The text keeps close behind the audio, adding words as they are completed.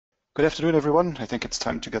Good afternoon, everyone. I think it's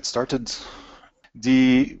time to get started.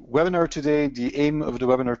 The webinar today, the aim of the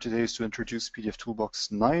webinar today is to introduce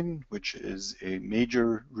pdfToolbox 9, which is a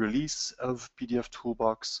major release of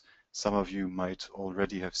pdfToolbox. Some of you might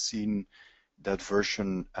already have seen that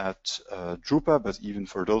version at Drupa, but even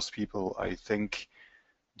for those people, I think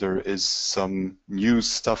there is some new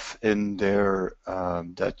stuff in there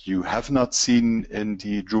that you have not seen in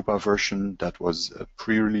the Drupa version. That was a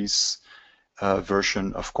pre-release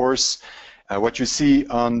version, of course. What you see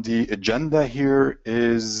on the agenda here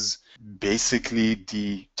is basically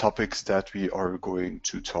the topics that we are going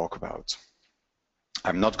to talk about.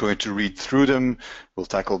 I'm not going to read through them. We'll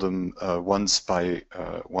tackle them one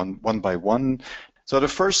by one. So the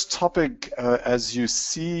first topic, as you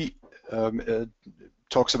see,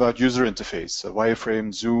 talks about user interface,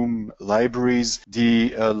 wireframe, zoom, libraries.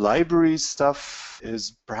 The libraries stuff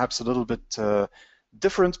is perhaps a little bit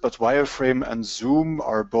different, but wireframe and zoom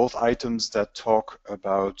are both items that talk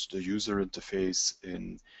about the user interface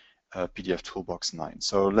in pdfToolbox 9.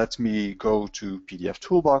 So let me go to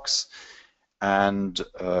pdfToolbox, and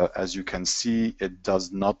as you can see, it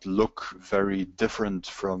does not look very different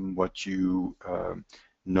from what you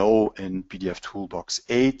know in pdfToolbox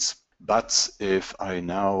 8. But if I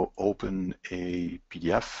now open a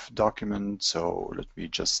PDF document, so let me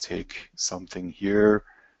just take something here.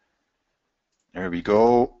 There we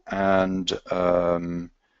go. And if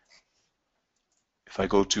I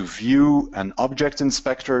go to View and Object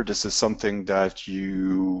Inspector, this is something that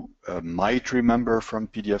you might remember from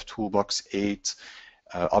pdfToolbox 8.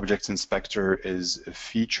 Object Inspector is a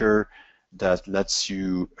feature that lets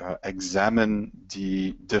you examine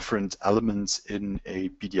the different elements in a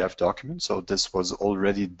PDF document. So this was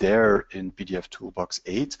already there in pdfToolbox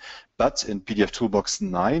 8, but in pdfToolbox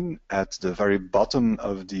 9, at the very bottom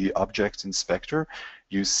of the Object Inspector,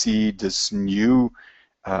 you see this new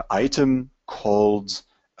item called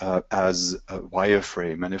as a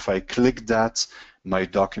wireframe. And if I click that, my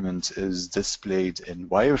document is displayed in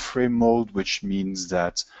wireframe mode, which means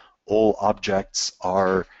that all objects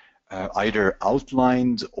are either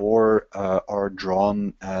outlined or are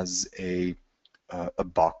drawn as a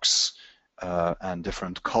box, and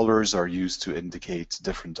different colors are used to indicate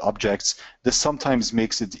different objects. This sometimes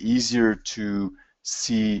makes it easier to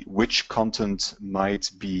see which content might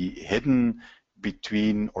be hidden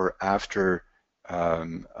between or after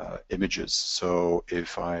images. So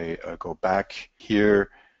if I go back here,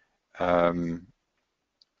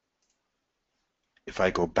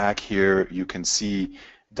 you can see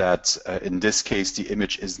that in this case the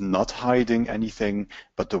image is not hiding anything,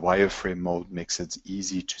 but the wireframe mode makes it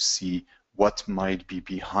easy to see what might be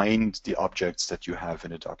behind the objects that you have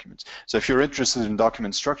in a document. So if you're interested in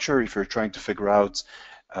document structure, if you're trying to figure out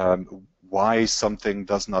why something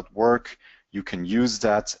does not work, you can use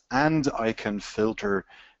that, and I can filter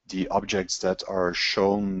the objects that are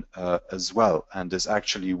shown as well. And this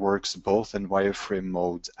actually works both in wireframe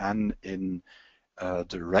mode and in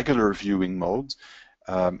the regular viewing mode.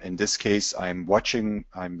 In this case, I'm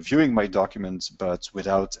viewing my document, but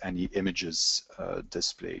without any images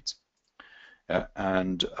displayed.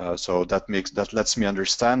 So that lets me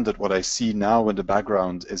understand that what I see now in the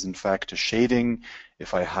background is in fact a shading.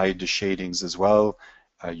 If I hide the shadings as well,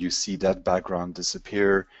 you see that background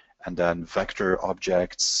disappear, and then vector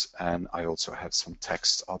objects, and I also have some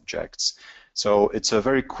text objects. So it's a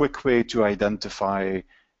very quick way to identify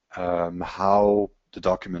how the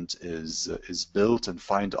document is built and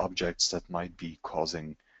find objects that might be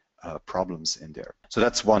causing problems in there. So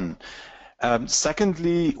that's one.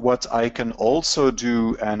 Secondly, what I can also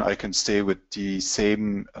do, and I can stay with the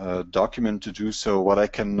same document to do so, what I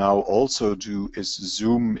can now also do is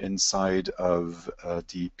zoom inside of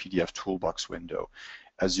the pdfToolbox window.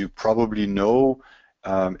 As you probably know,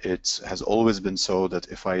 it has always been so that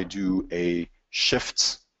if I do a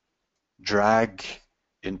shift drag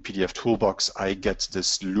in pdfToolbox, I get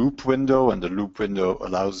this loop window, and the loop window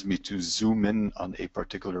allows me to zoom in on a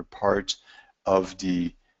particular part of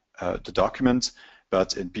the document.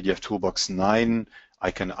 But in pdfToolbox 9,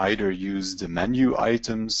 I can either use the menu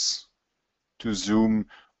items to zoom,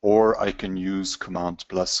 or I can use Command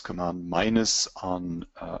plus, Command minus on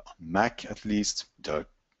Mac at least. The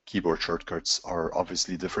keyboard shortcuts are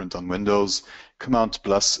obviously different on Windows. Command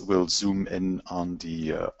plus will zoom in on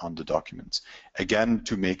the document. Again,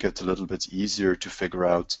 to make it a little bit easier to figure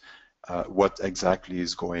out what exactly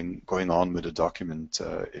is going on with the document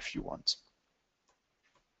if you want.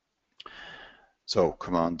 So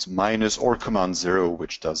Command minus or Command 0,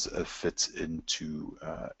 which does fit into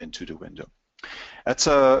the window. That's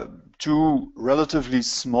two relatively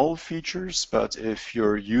small features, but if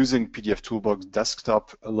you're using pdfToolbox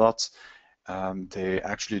Desktop a lot, they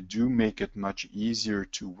actually do make it much easier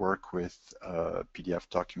to work with PDF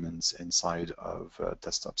documents inside of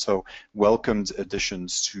Desktop. So welcomed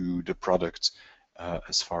additions to the product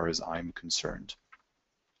as far as I'm concerned.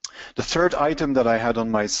 The third item that I had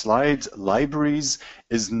on my slide, libraries,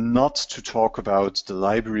 is not to talk about the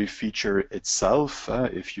library feature itself.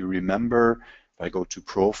 If you remember, if I go to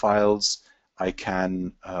Profiles, I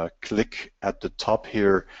can click at the top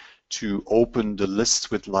here to open the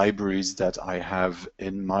list with libraries that I have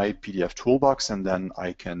in my pdfToolbox, and then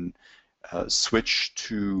I can switch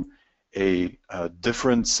to a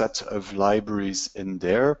different set of libraries in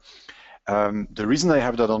there. The reason I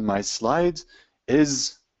have that on my slide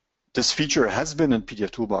is this feature has been in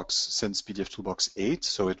pdfToolbox since pdfToolbox 8,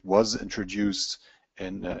 so it was introduced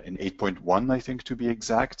in 8.1, I think, to be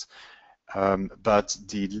exact. But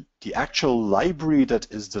the actual library that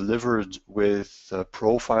is delivered with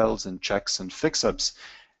profiles and checks and fix-ups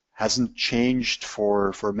hasn't changed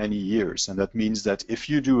for many years. And that means that if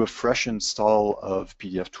you do a fresh install of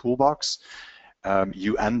pdfToolbox,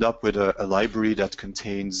 you end up with a library that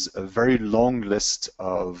contains a very long list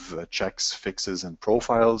of checks, fixes, and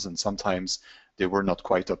profiles, and sometimes they were not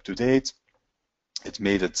quite up to date. It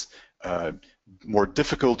made it more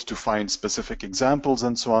difficult to find specific examples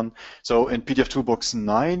and so on. So in pdfToolbox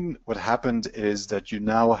 9, what happened is that you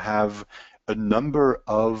now have a number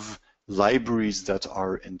of libraries that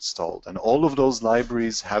are installed, and all of those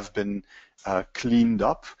libraries have been cleaned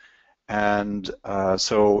up. And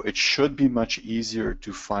so it should be much easier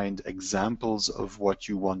to find examples of what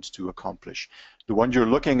you want to accomplish. The one you're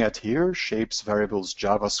looking at here, Shapes, Variables,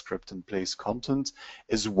 JavaScript, and Place Content,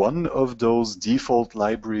 is one of those default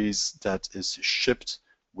libraries that is shipped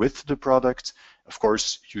with the product. Of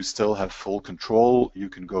course, you still have full control. You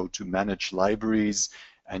can go to Manage Libraries,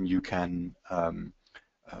 and you can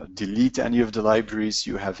delete any of the libraries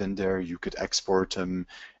you have in there. You could export them.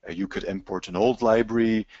 You could import an old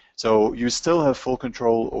library. So you still have full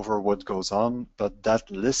control over what goes on, but that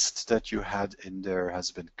list that you had in there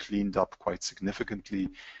has been cleaned up quite significantly,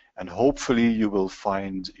 and hopefully you will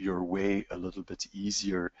find your way a little bit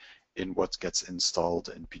easier in what gets installed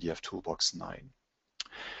in pdfToolbox 9.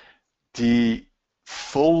 The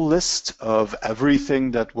full list of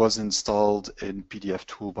everything that was installed in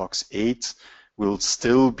pdfToolbox 8 will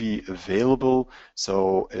still be available.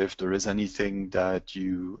 So if there is anything that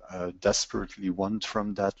you desperately want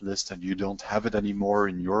from that list and you don't have it anymore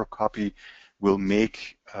in your copy, we'll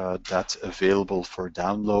make that available for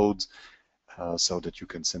download so that you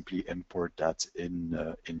can simply import that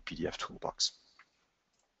in pdfToolbox.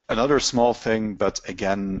 Another small thing, but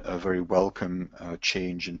again, a very welcome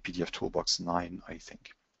change in pdfToolbox 9, I think.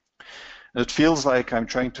 And it feels like I'm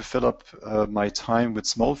trying to fill up my time with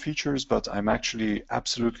small features, but I'm actually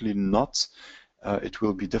absolutely not. It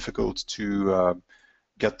will be difficult to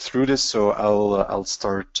get through this, so I'll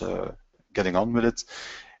start getting on with it.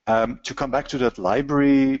 To come back to that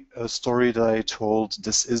library story that I told,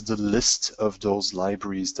 this is the list of those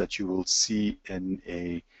libraries that you will see in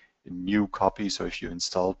a new copy. So if you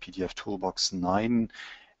install pdfToolbox 9,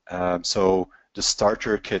 so the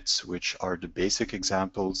starter kits, which are the basic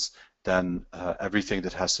examples, then everything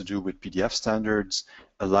that has to do with PDF standards,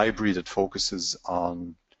 a library that focuses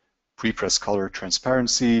on prepress color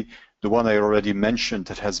transparency, the one I already mentioned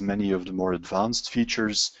that has many of the more advanced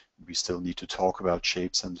features. We still need to talk about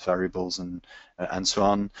shapes and variables and so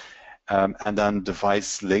on. And then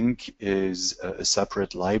device link is a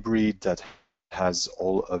separate library that has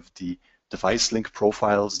all of the device link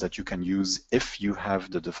profiles that you can use if you have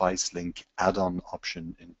the device link add-on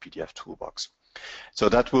option in pdfToolbox. So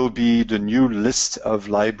that will be the new list of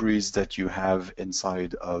libraries that you have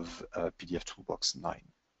inside of pdfToolbox 9.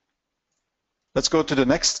 Let's go to the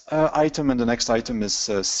next item, and the next item is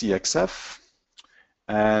CXF.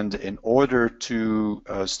 And in order to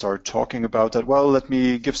start talking about that, well, let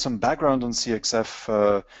me give some background on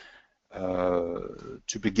CXF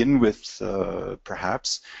to begin with,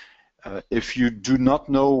 perhaps. If you do not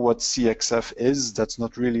know what CXF is, that's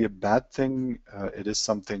not really a bad thing. It is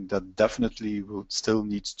something that definitely will still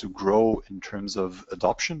need to grow in terms of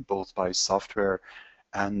adoption, both by software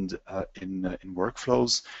and in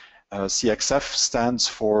workflows. CXF stands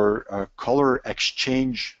for Color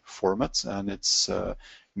Exchange Format, and it's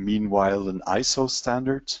meanwhile an ISO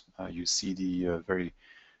standard. You see the very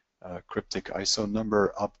cryptic ISO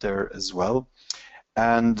number up there as well.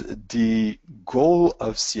 And the goal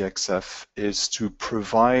of CXF is to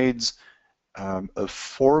provide a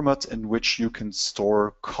format in which you can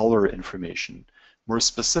store color information. more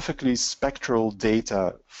specifically spectral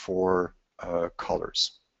data for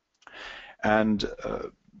colors. And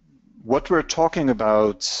what we're talking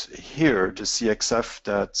about here, the CXF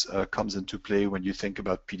that comes into play when you think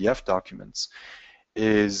about PDF documents,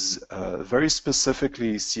 is very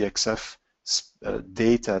specifically CXF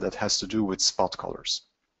data that has to do with spot colors.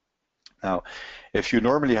 Now, if you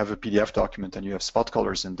normally have a PDF document and you have spot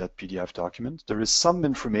colors in that PDF document, there is some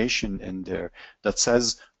information in there that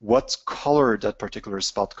says what color that particular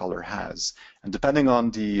spot color has. And depending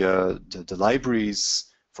on the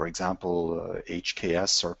libraries, for example,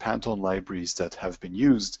 HKS or Pantone libraries that have been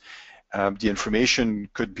used, the information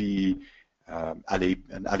could be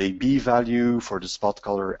an LAB value for the spot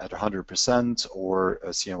color at 100%, or a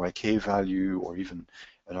CMYK value, or even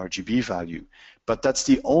an RGB value. But that's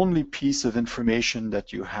the only piece of information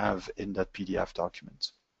that you have in that PDF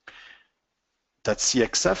document. That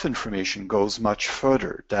CXF information goes much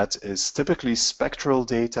further. That is typically spectral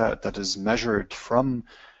data that is measured from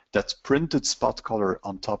that printed spot color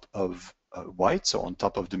on top of white, so on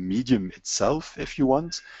top of the medium itself, if you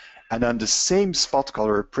want, and then the same spot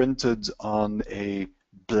color printed on a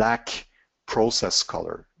black process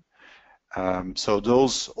color. So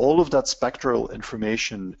all of that spectral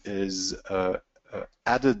information is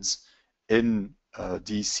added in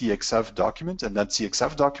the CXF document, and that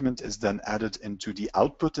CXF document is then added into the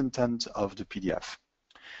output intent of the PDF.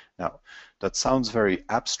 Now, that sounds very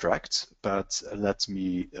abstract, but let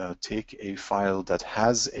me take a file that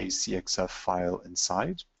has a CXF file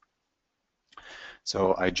inside.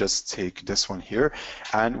 So I just take this one here,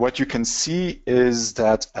 and what you can see is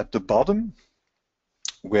that at the bottom,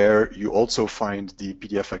 where you also find the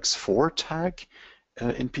PDFX4 tag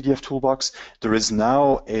in pdfToolbox, there is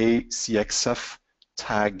now a CXF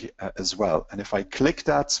tag as well. And if I click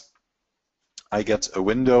that, I get a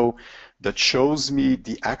window that shows me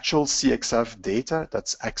the actual CXF data,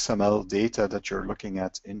 that's XML data that you're looking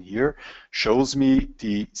at in here, shows me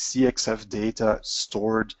the CXF data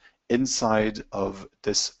stored inside of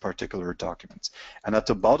this particular document. And at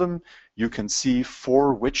the bottom, you can see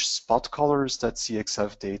for which spot colors that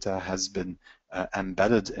CXF data has been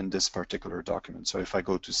embedded in this particular document. So if I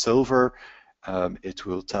go to silver, it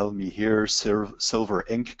will tell me here silver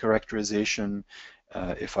ink characterization.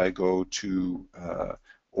 If I go to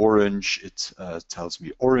orange, it tells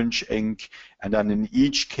me orange ink. And then in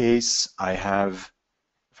each case, I have,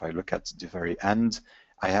 if I look at the very end,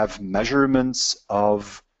 I have measurements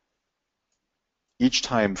of each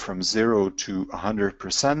time from 0 to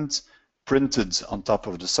 100% printed on top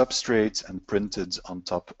of the substrate and printed on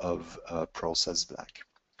top of process black.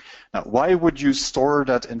 Now, why would you store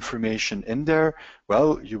that information in there?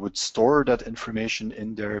 Well, you would store that information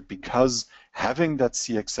in there because having that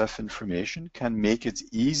CXF information can make it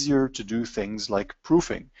easier to do things like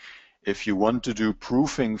proofing. If you want to do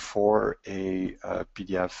proofing for a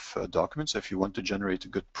PDF document, so if you want to generate a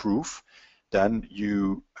good proof, then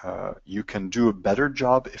you can do a better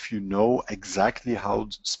job if you know exactly how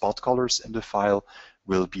spot colors in the file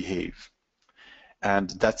will behave. And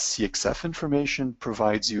that CXF information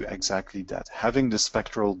provides you exactly that. Having the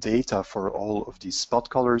spectral data for all of these spot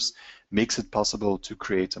colors makes it possible to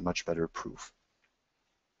create a much better proof.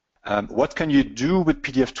 What can you do with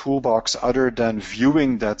pdfToolbox other than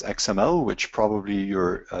viewing that XML, which probably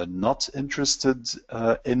you're not interested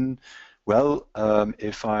in? Well,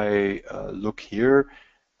 if I look here,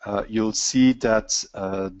 you'll see that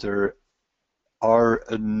there are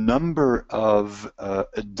a number of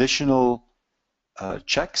additional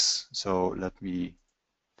checks. So let me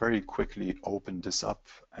very quickly open this up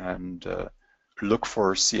and look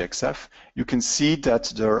for CXF. You can see that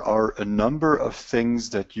there are a number of things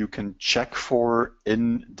that you can check for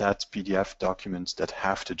in that PDF document that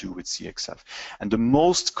have to do with CXF. And the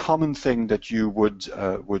most common thing that you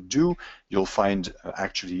would do, you'll find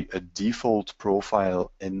actually a default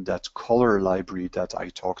profile in that color library that I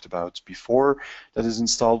talked about before that is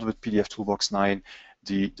installed with pdfToolbox 9.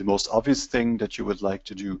 The most obvious thing that you would like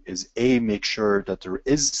to do is make sure that there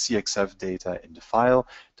is CXF data in the file,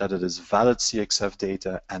 that it is valid CXF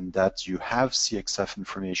data, and that you have CXF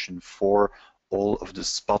information for all of the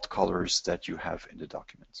spot colors that you have in the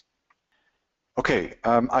document. Okay,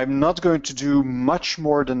 I'm not going to do much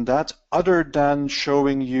more than that other than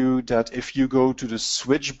showing you that if you go to the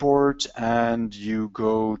switchboard and you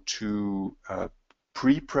go to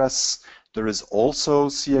prepress, there is also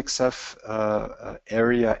CXF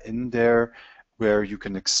area in there where you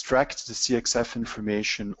can extract the CXF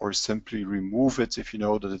information or simply remove it if you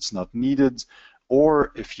know that it's not needed,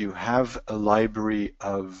 or if you have a library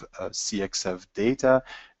of CXF data,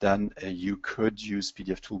 then you could use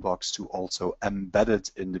pdfToolbox to also embed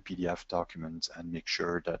it in the PDF document and make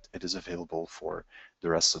sure that it is available for the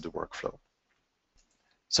rest of the workflow.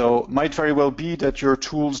 So it might very well be that your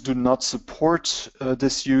tools do not support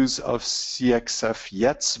this use of CXF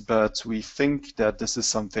yet, but we think that this is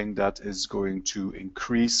something that is going to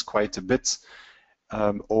increase quite a bit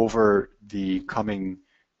over the coming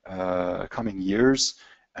years,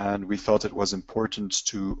 and we thought it was important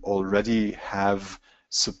to already have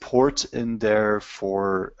support in there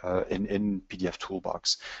for in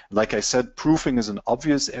pdfToolbox. Like I said, proofing is an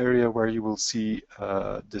obvious area where you will see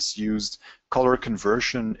this used. Color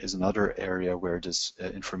conversion is another area where this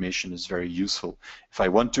information is very useful. If I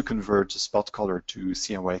want to convert a spot color to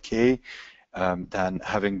CMYK, then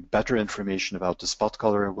having better information about the spot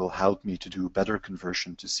color will help me to do better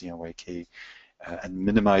conversion to CMYK and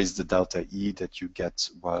minimize the delta E that you get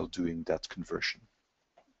while doing that conversion.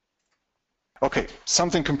 Okay,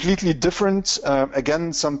 something completely different,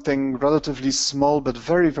 again, something relatively small but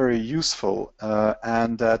very, very useful,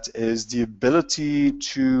 and that is the ability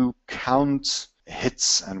to count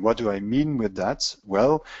hits. And what do I mean with that?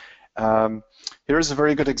 Well, here's a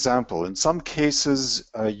very good example. In some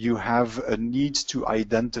cases, you have a need to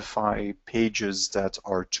identify pages that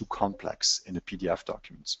are too complex in a PDF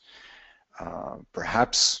document.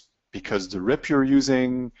 Perhaps because the RIP you're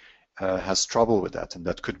using has trouble with that, and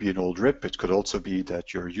that could be an old RIP. It could also be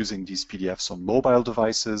that you're using these PDFs on mobile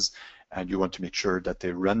devices and you want to make sure that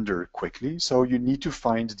they render quickly, so you need to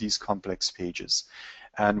find these complex pages.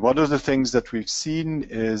 And one of the things that we've seen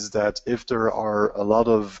is that if there are a lot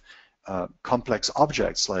of complex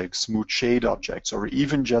objects like smooth shade objects, or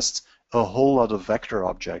even just a whole lot of vector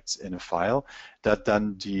objects in a file, that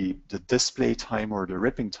then the display time or the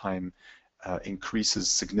ripping time increases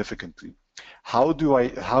significantly. How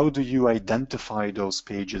do you identify those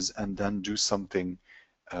pages and then do something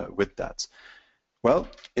with that? Well,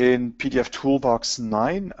 in pdfToolbox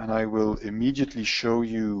 9, and I will immediately show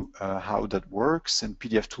you how that works. In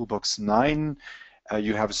pdfToolbox 9,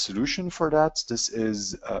 you have a solution for that. This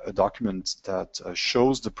is a document that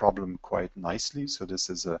shows the problem quite nicely. So this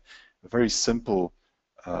is a very simple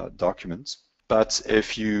document. But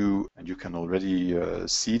if you, and you can already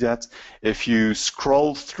see that, if you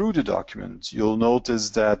scroll through the document, you'll notice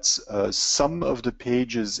that some of the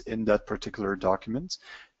pages in that particular document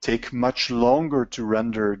take much longer to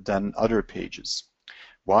render than other pages.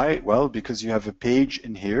 Why? Well, because you have a page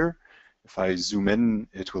in here. If I zoom in,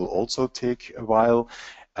 it will also take a while,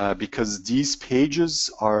 because these pages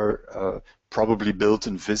are probably built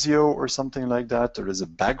in Visio or something like that. There is a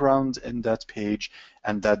background in that page,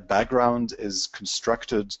 and that background is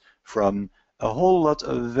constructed from a whole lot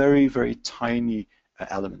of very, very tiny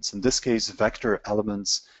elements. In this case, vector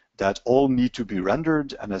elements that all need to be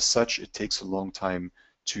rendered, and as such, it takes a long time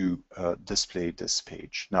to display this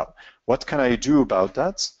page. Now, what can I do about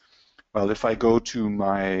that? Well, if I go to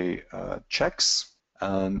my checks,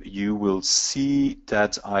 you will see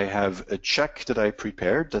that I have a check that I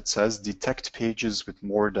prepared that says detect pages with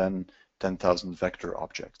more than 10,000 vector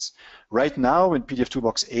objects. Right now in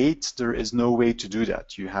pdfToolbox 8, there is no way to do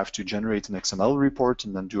that. You have to generate an XML report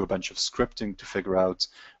and then do a bunch of scripting to figure out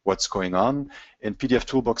what's going on. In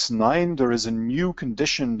pdfToolbox 9, there is a new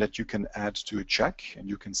condition that you can add to a check, and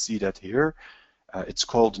you can see that here. It's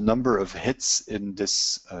called number of hits in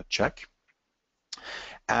this check.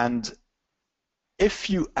 And if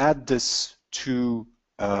you add this to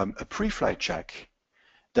a preflight check,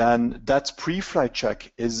 then that preflight check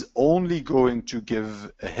is only going to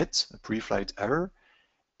give a hit, a preflight error,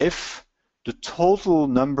 if the total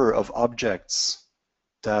number of objects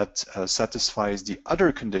that satisfies the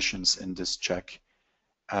other conditions in this check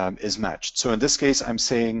is matched. So in this case, I'm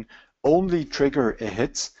saying only trigger a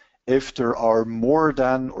hit if there are more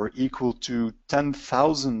than or equal to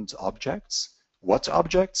 10,000 objects. What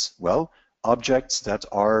objects? Well, objects that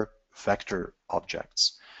are vector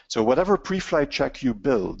objects. So whatever preflight check you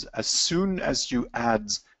build, as soon as you add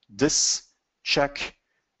this check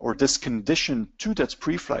or this condition to that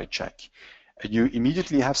preflight check, you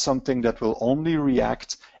immediately have something that will only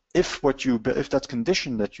react if that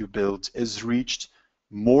condition that you build is reached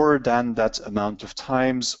more than that amount of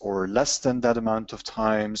times, or less than that amount of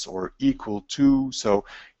times, or equal to. So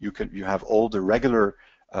you have all the regular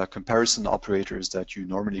comparison operators that you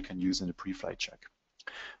normally can use in a preflight check.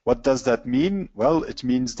 What does that mean? Well, it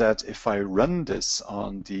means that if I run this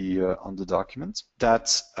on the document,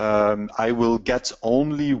 that I will get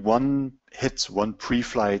only one hit, one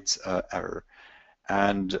preflight error.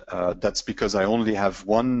 And that's because I only have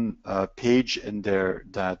one page in there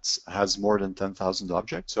that has more than 10,000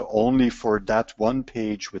 objects. So only for that one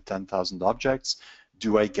page with 10,000 objects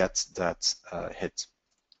do I get that hit.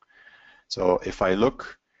 So if I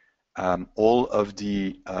look, all of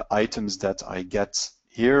the items that I get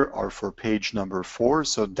here are for page number 4.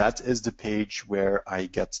 So that is the page where I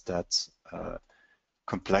get that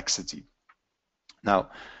complexity.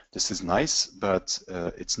 Now, this is nice, but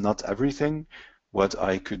it's not everything. What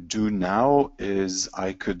I could do now is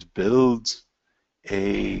I could build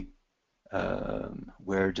a,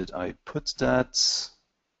 where did I put that?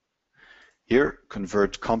 Here,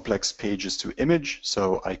 convert complex pages to image.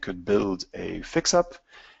 So I could build a fix-up,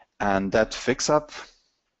 and that fix-up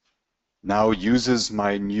now uses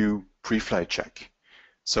my new preflight check.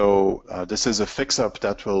 So this is a fix-up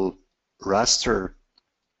that will raster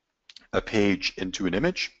a page into an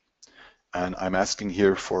image. And I'm asking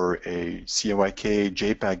here for a CMYK,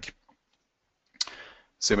 JPEG,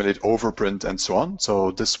 simulate overprint, and so on.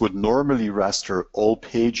 So this would normally raster all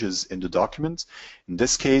pages in the document. In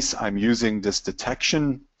this case, I'm using this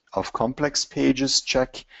detection of complex pages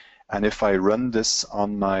check. And if I run this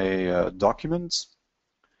on my document,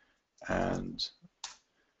 and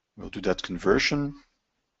we'll do that conversion,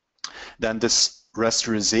 then this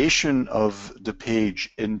rasterization of the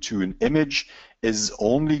page into an image is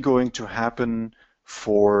only going to happen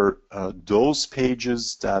for those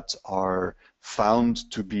pages that are found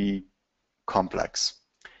to be complex.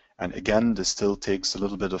 And again, this still takes a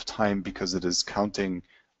little bit of time because it is counting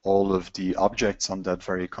all of the objects on that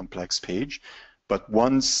very complex page. But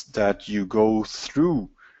once that you go through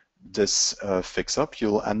this fix-up,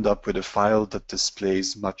 you'll end up with a file that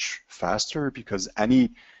displays much faster, because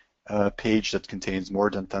any page that contains more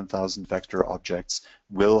than 10,000 vector objects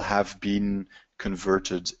will have been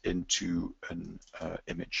converted into an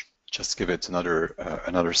image. Just give it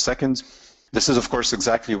another second. This is, of course,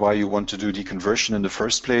 exactly why you want to do the conversion in the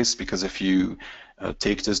first place, because if you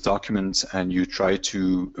take this document and you try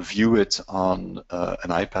to view it on an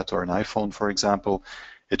iPad or an iPhone, for example,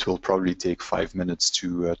 it will probably take 5 minutes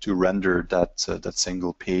to render that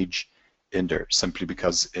single page in there, simply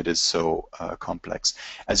because it is so complex.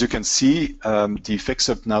 As you can see, the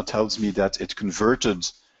fix-up now tells me that it converted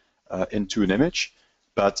into an image,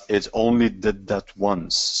 but it only did that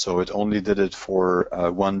once. So it only did it for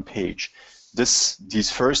one page.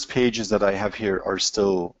 These first pages that I have here are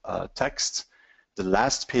still text. The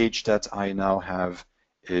last page that I now have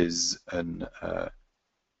is an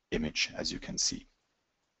image, as you can see.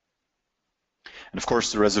 And of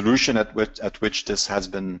course, the resolution at which this has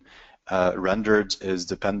been rendered is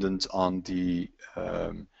dependent on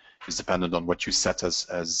what you set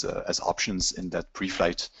as options in that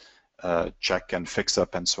preflight check and fix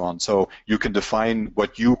up and so on. So you can define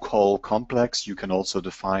what you call complex. You can also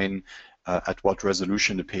define at what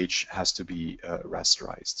resolution the page has to be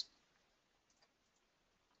rasterized.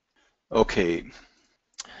 Okay.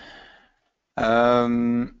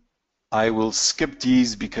 I will skip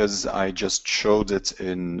these because I just showed it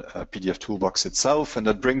in pdfToolbox itself, and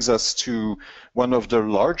that brings us to one of the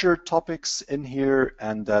larger topics in here,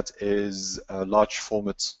 and that is large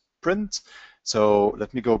format print. So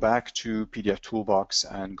let me go back to pdfToolbox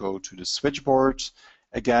and go to the switchboard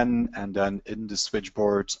again, and then in the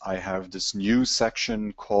switchboard I have this new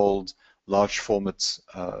section called large format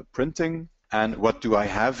printing. And what do I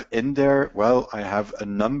have in there? Well, I have a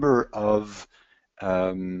number of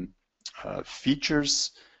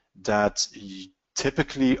features that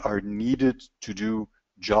typically are needed to do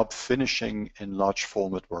job finishing in large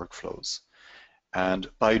format workflows.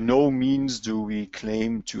 And by no means do we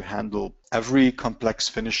claim to handle every complex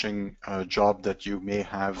finishing job that you may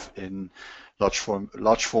have in large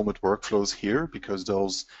format workflows here, because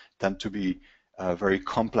those tend to be very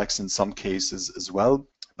complex in some cases as well.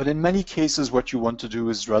 But in many cases, what you want to do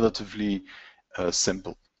is relatively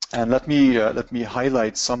simple. And let me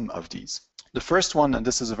highlight some of these. The first one, and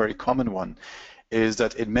this is a very common one, is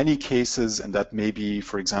that in many cases, and that may be,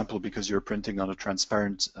 for example, because you're printing on a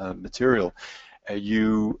transparent material,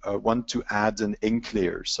 you want to add an ink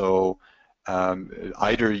layer. So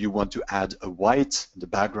either you want to add a white in the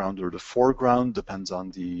background or the foreground, depends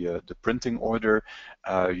on the printing order.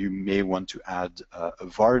 You may want to add a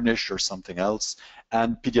varnish or something else.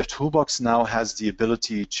 And pdfToolbox now has the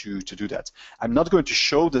ability to do that. I'm not going to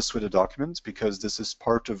show this with a document because this is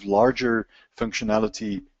part of larger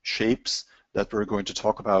functionality shapes that we're going to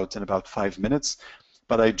talk about in about 5 minutes.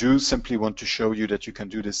 But I do simply want to show you that you can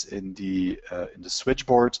do this in the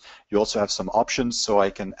switchboard. You also have some options, so I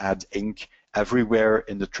can add ink everywhere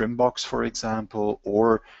in the trim box, for example,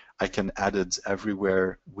 or I can add it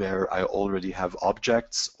everywhere where I already have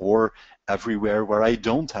objects or everywhere where I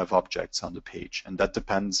don't have objects on the page. And that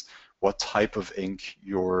depends what type of ink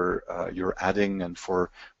you're adding and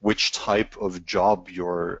for which type of job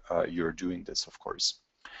you're doing this, of course.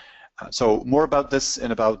 So more about this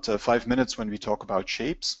in about 5 minutes when we talk about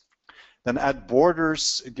shapes. Then add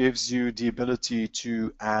borders gives you the ability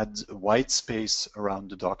to add white space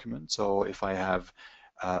around the document. So if I have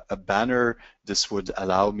a banner, this would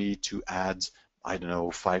allow me to add, I don't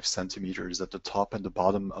know, 5 centimeters at the top and the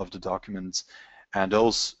bottom of the document. And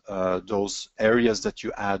those areas that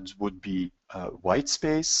you add would be white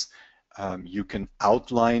space. You can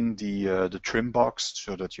outline the trim box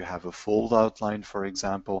so that you have a fold outline, for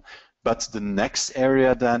example. But the next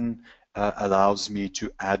area then allows me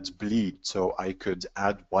to add bleed. So I could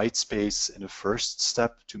add white space in a first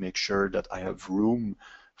step to make sure that I have room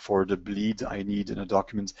for the bleed I need in a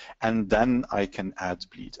document, and then I can add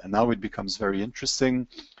bleed. And now it becomes very interesting,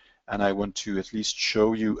 and I want to at least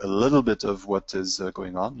show you a little bit of what is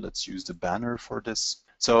going on. Let's use the banner for this.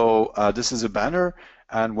 So this is a banner,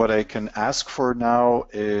 and what I can ask for now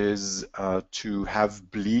is to have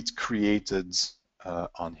bleed created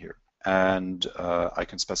on here. And I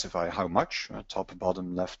can specify how much, top,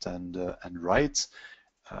 bottom, left, and right,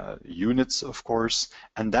 units, of course.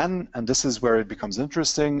 And then, and this is where it becomes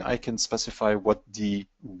interesting, I can specify what the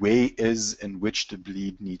way is in which the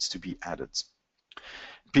bleed needs to be added.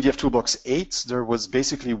 pdfToolbox 8, there was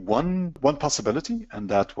basically one possibility, and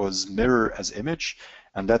that was mirror as image.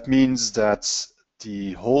 And that means that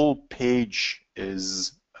the whole page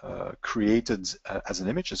is created as an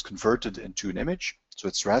image, is converted into an image. So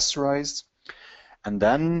it's rasterized. And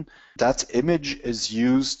then that image is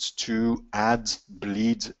used to add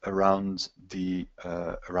bleed around the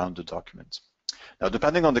document. Now,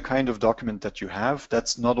 depending on the kind of document that you have,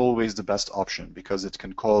 that's not always the best option because it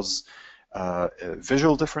can cause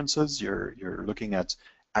visual differences. You're looking at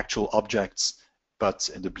actual objects, but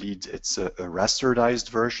in the bleed, it's a rasterized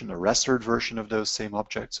version, a rastered version of those same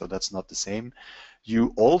objects, so that's not the same.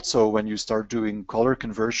 You also, when you start doing color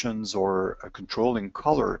conversions or controlling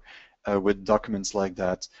color with documents like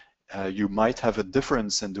that, you might have a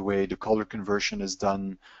difference in the way the color conversion is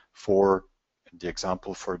done for the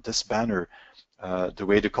example for this banner. The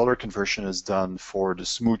way the color conversion is done for the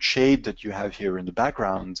smooth shade that you have here in the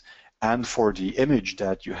background and for the image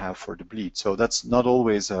that you have for the bleed. So that's not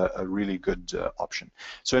always a really good option.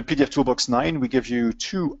 So in pdfToolbox 9, we give you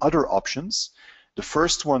 2 other options. The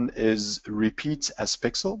first one is repeat as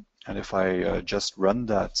pixel. And if I just run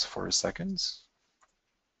that for a second,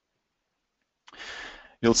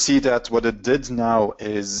 you'll see that what it did now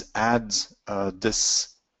is add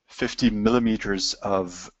this 50 millimeters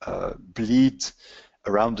of bleed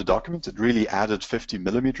around the document. It really added 50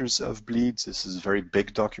 millimeters of bleed. This is a very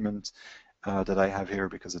big document that I have here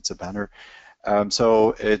because it's a banner.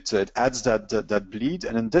 So it adds that bleed,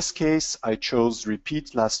 and in this case I chose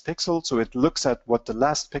repeat last pixel, so it looks at what the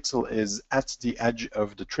last pixel is at the edge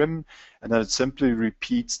of the trim, and then it simply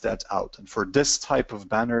repeats that out. And for this type of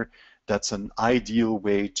banner, that's an ideal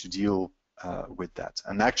way to deal with that.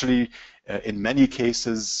 And actually, in many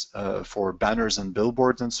cases, for banners and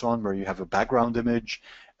billboards and so on, where you have a background image,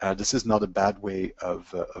 this is not a bad way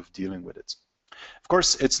of dealing with it. Of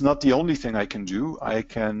course, it's not the only thing I can do. I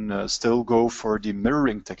can still go for the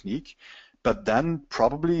mirroring technique, but then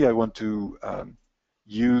probably I want to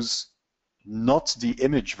use not the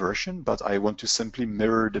image version, but I want to simply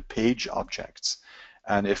mirror the page objects.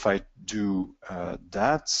 And if I do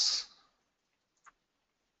that,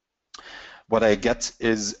 what I get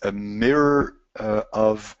is a mirror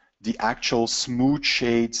of the actual smooth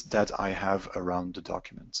shades that I have around the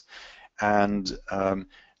document. And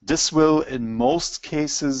this will, in most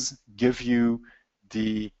cases, give you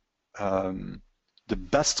the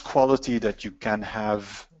best quality that you can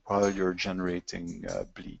have while you're generating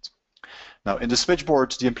bleed. Now, in the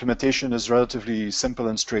switchboard, the implementation is relatively simple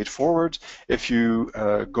and straightforward. If you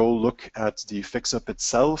go look at the fix-up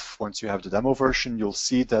itself, once you have the demo version, you'll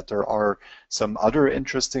see that there are some other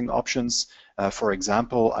interesting options. For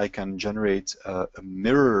example, I can generate a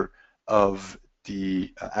mirror of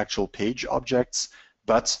the actual page objects,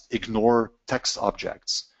 but ignore text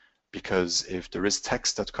objects, because if there is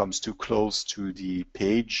text that comes too close to the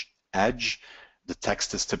page edge, the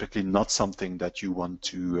text is typically not something that you want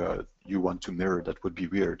to mirror. That would be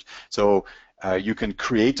weird. So you can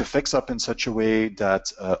create a fix-up in such a way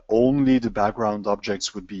that only the background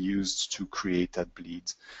objects would be used to create that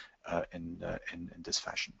bleed in this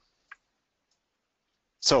fashion.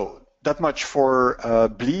 So that much for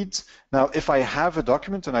bleed. Now, if I have a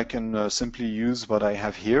document and I can simply use what I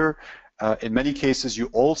have here, In many cases, you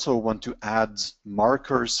also want to add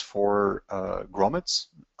markers for grommets,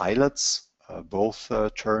 eyelets. Both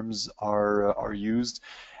terms are used.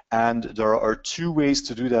 And there are two ways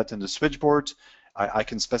to do that in the switchboard. I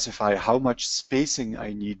can specify how much spacing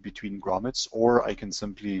I need between grommets, or I can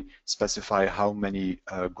simply specify how many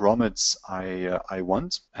grommets I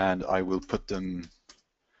want. And I will put them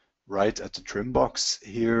right at the trim box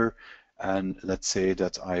here. And let's say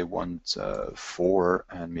that I want 4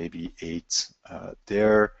 and maybe 8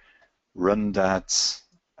 there. Run that,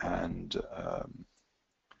 and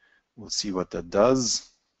we'll see what that does.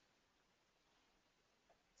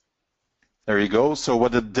 There you go. So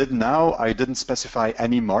what it did now, I didn't specify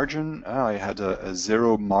any margin. I had a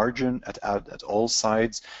 0 margin at all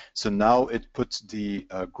sides. So now it put the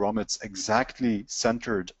grommets exactly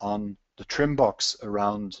centered on the trim box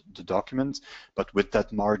around the document, but with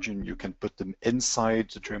that margin you can put them inside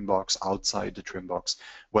the trim box, outside the trim box,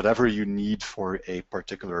 whatever you need for a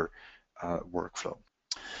particular workflow.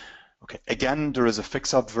 Okay, again, there is a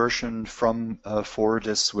fix-up version from for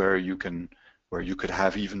this where you could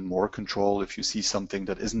have even more control. If you see something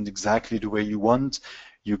that isn't exactly the way you want,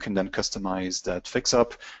 you can then customize that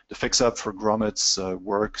fix-up. The fix-up for grommets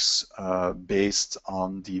works based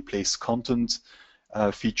on the place content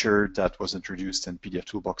feature that was introduced in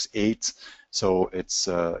pdfToolbox 8. So it's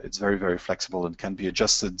very, very flexible and can be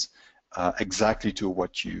adjusted exactly to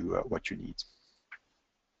what you need.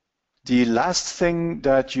 The last thing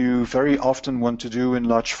that you very often want to do in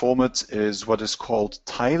large format is what is called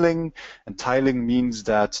tiling. And tiling means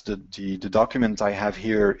that the document I have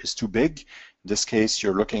here is too big. In this case,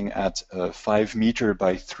 you're looking at a 5 meter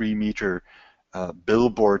by 3 meter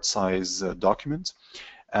billboard size document.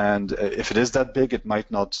 And if it is that big, you might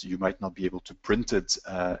not be able to print it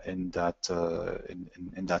in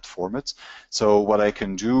that format. So what I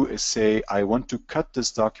can do is say I want to cut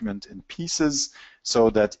this document in pieces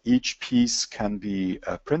so that each piece can be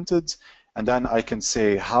printed, and then I can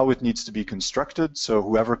say how it needs to be constructed. So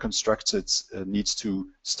whoever constructs it needs to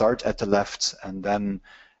start at the left and then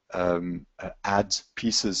add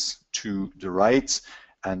pieces to the right.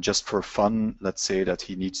 And just for fun, let's say that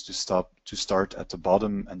he needs to start at the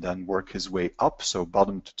bottom and then work his way up, so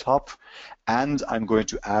bottom to top. And I'm going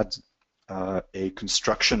to add a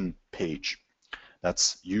construction page.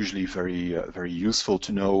 That's usually very useful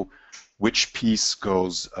to know which piece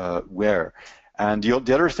goes where. And the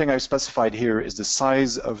other thing I've specified here is the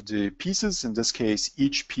size of the pieces. In this case,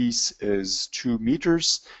 each piece is 2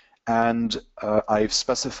 meters, and I've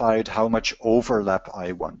specified how much overlap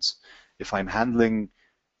I want. If I'm handling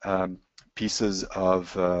pieces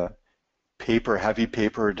of paper, heavy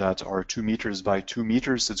paper that are 2 meters by 2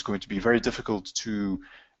 meters, it's going to be very difficult to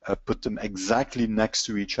put them exactly next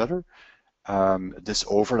to each other. This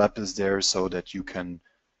overlap is there so that you can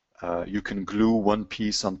glue one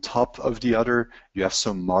piece on top of the other. You have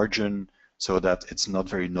some margin so that it's not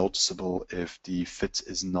very noticeable if the fit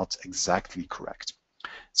is not exactly correct.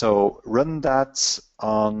 So run that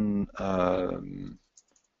on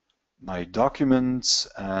my document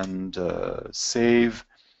and save.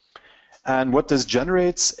 And what this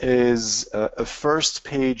generates is a first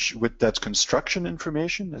page with that construction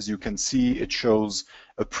information. As you can see, it shows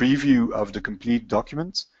a preview of the complete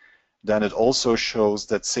document. Then it also shows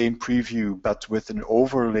that same preview, but with an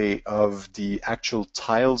overlay of the actual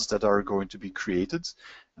tiles that are going to be created.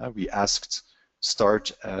 We asked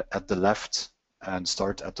start at the left and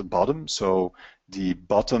start at the bottom. So the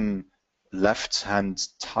bottom left-hand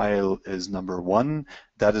tile is number 1.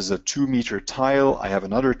 That is a 2 meter tile. I have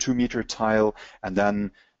another 2 meter tile, and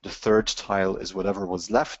then the third tile is whatever was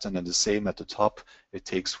left, and then the same at the top, it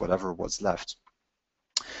takes whatever was left.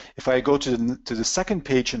 If I go to the second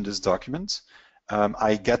page in this document,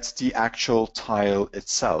 I get the actual tile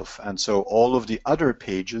itself, and so all of the other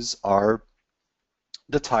pages are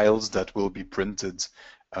the tiles that will be printed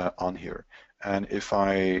on here. And if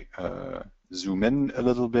I zoom in a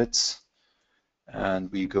little bit,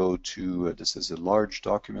 and we go to, this is a large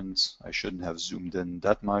document, I shouldn't have zoomed in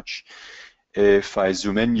that much. If I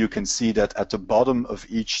zoom in, you can see that at the bottom of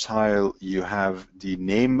each tile you have the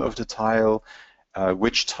name of the tile,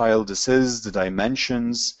 which tile this is, the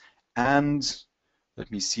dimensions, and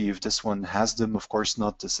let me see if this one has them. Of course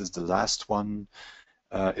not, this is the last one.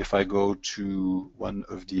 If I go to one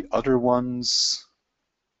of the other ones,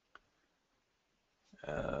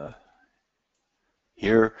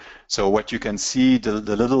 here, so what you can see, the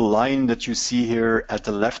little line that you see here at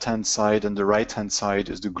the left-hand side and the right-hand side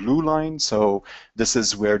is the glue line. So this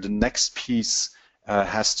is where the next piece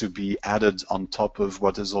has to be added on top of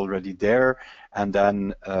what is already there. And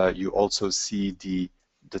then you also see the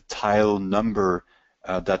tile number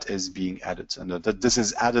that is being added, and that this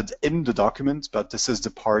is added in the document, but this is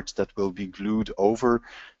the part that will be glued over,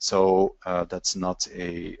 so that's not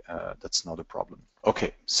a problem.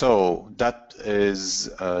 Okay, so that is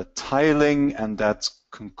tiling, and that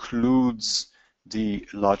concludes the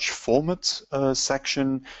large format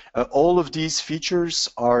section. All of these features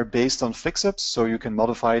are based on fix-ups, so you can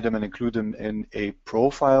modify them and include them in a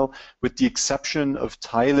profile, with the exception of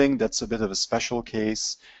tiling. That's a bit of a special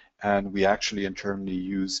case, and we actually internally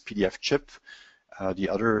use pdfChip, the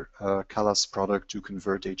other Callas product, to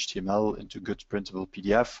convert HTML into good printable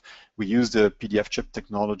PDF. We use the pdfChip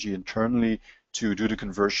technology internally to do the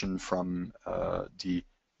conversion from the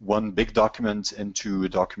one big document into a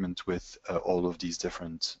document with all of these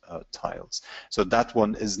different tiles. So that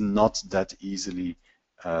one is not that easily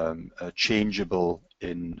changeable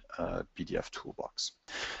in pdfToolbox.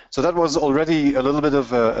 So that was already a little bit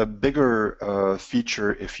of a bigger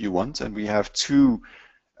feature, if you want, and we have two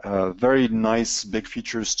very nice big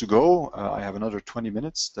features to go. I have another 20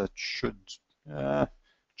 minutes that should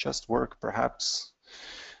just work, perhaps.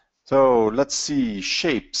 So let's see,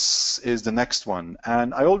 shapes is the next one,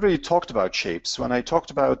 and I already talked about shapes when I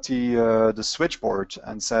talked about the switchboard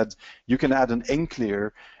and said you can add an ink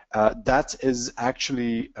layer. That is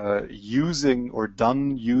actually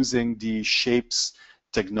done using the shapes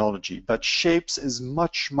technology, but shapes is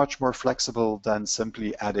much more flexible than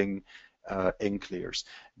simply adding ink layers.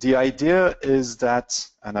 The idea is that,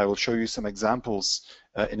 and I will show you some examples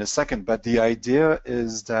in a second, but the idea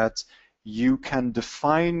is that you can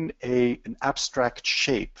define an abstract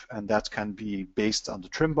shape, and that can be based on the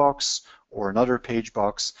trim box or another page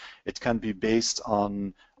box. It can be based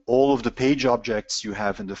on all of the page objects you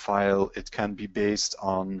have in the file. It can be based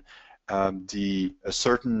on a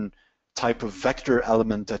certain type of vector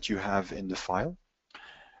element that you have in the file.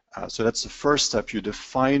 So that's the first step. You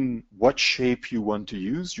define what shape you want to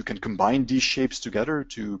use. You can combine these shapes together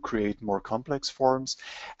to create more complex forms.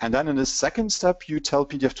 And then in the second step, you tell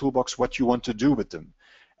pdfToolbox what you want to do with them.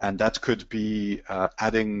 And that could be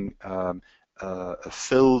adding a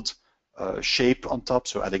filled shape on top,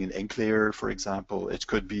 so adding an ink layer, for example. It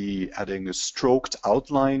could be adding a stroked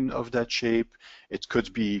outline of that shape. It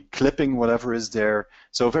could be clipping whatever is there.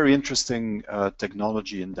 So very interesting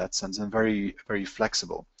technology in that sense, and very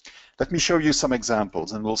flexible. Let me show you some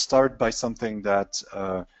examples, and we'll start by something that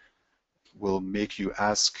will make you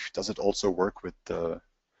ask, does it also work with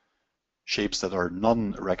shapes that are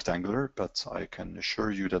non-rectangular? But I can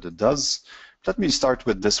assure you that it does. Let me start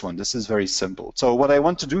with this one. This is very simple. So what I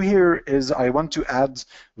want to do here is I want to add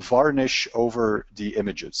varnish over the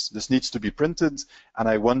images. This needs to be printed, and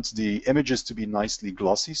I want the images to be nicely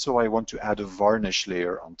glossy, so I want to add a varnish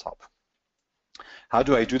layer on top. How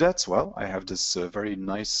do I do that? Well, I have this very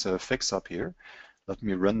nice fix up here. Let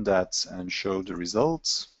me run that and show the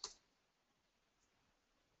results.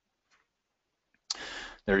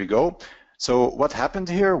 There you go. So what happened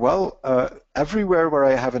here? Well, everywhere where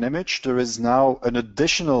I have an image, there is now an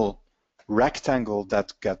additional rectangle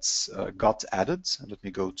that got added. Let me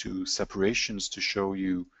go to separations to show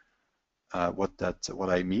you what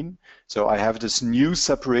I mean. So I have this new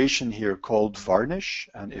separation here called varnish,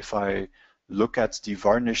 and if I look at the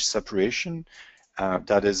varnish separation,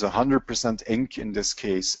 that is 100% ink in this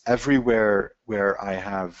case, everywhere where I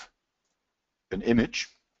have an image.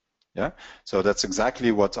 Yeah, so that's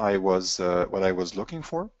exactly what I was looking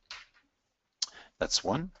for. That's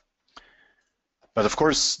one. But of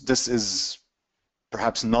course, this is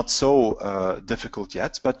perhaps not so difficult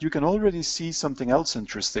yet, but you can already see something else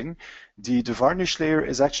interesting. The varnish layer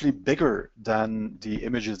is actually bigger than the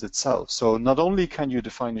images itself. So not only can you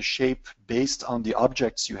define a shape based on the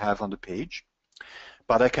objects you have on the page,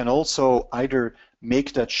 but I can also either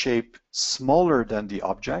make that shape smaller than the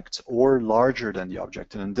object or larger than the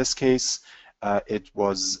object. And in this case, it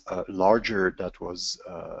was larger that was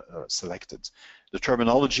selected. The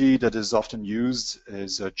terminology that is often used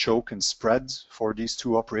is choke and spread for these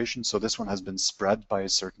two operations. So this one has been spread by a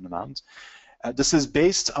certain amount. This is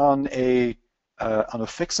based on a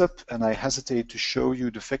fix-up, and I hesitate to show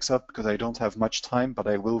you the fix-up because I don't have much time, but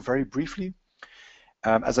I will very briefly.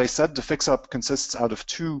 As I said, the fix-up consists out of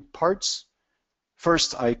two parts.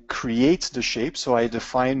 First, I create the shape, so I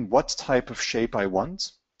define what type of shape I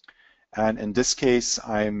want. And in this case,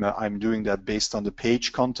 I'm doing that based on the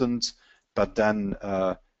page content, but then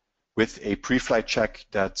with a preflight check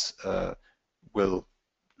that will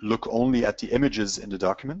look only at the images in the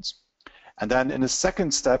document. And then in a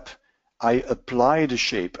second step, I apply the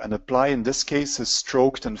shape, and apply in this case is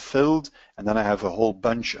stroked and filled, and then I have a whole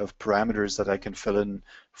bunch of parameters that I can fill in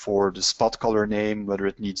for the spot color name, whether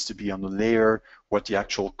it needs to be on the layer, what the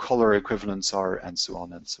actual color equivalents are, and so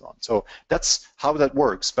on and so on. So that's how that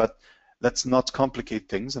works, but let's not complicate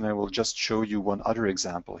things, and I will just show you one other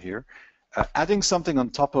example here. Adding something on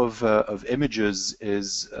top of images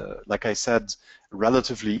is, like I said,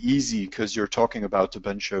 relatively easy because you're talking about a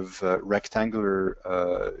bunch of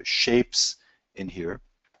rectangular shapes in here.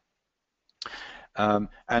 And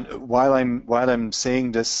while I'm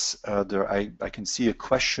saying this, I can see a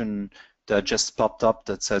question that just popped up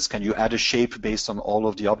that says, can you add a shape based on all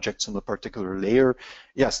of the objects on a particular layer?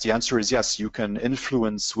 Yes, the answer is yes. You can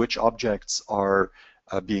influence which objects are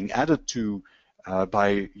being added to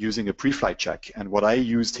by using a preflight check. And what I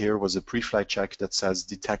used here was a preflight check that says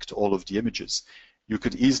detect all of the images. You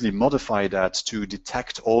could easily modify that to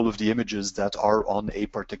detect all of the images that are on a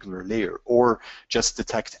particular layer, or just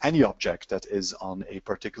detect any object that is on a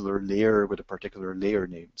particular layer with a particular layer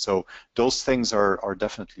name. So those things are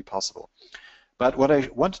definitely possible. But what I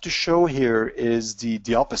wanted to show here is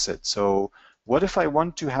the opposite. So what if I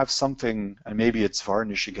want to have something, and maybe it's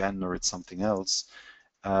varnish again or it's something else,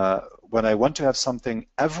 when I want to have something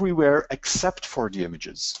everywhere except for the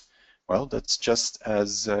images? Well, that's just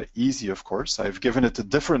as easy, of course. I've given it a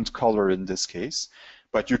different color in this case,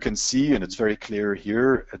 but you can see, and it's very clear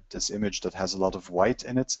here at this image that has a lot of white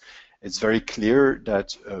in it, it's very clear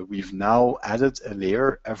that we've now added a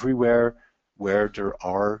layer everywhere where there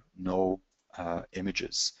are no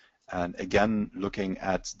images. And again, looking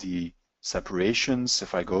at the separations,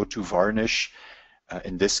 if I go to varnish,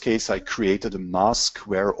 in this case, I created a mask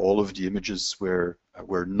where all of the images were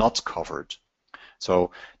not covered.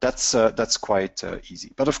 So that's quite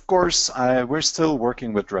easy. But of course, we're still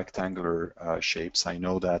working with rectangular shapes. I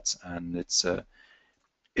know that, and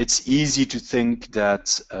it's easy to think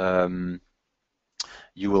that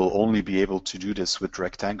you will only be able to do this with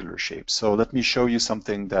rectangular shapes. So let me show you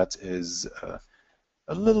something that is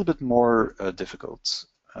a little bit more difficult.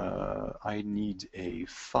 I need a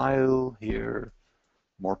file here.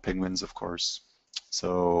 More penguins, of course.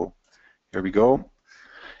 So here we go.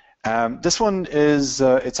 This one is,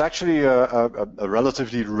 it's actually a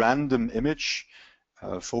relatively random image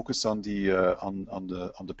focused on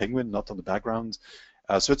the penguin, not on the background.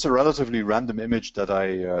 So it's a relatively random image that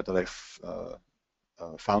I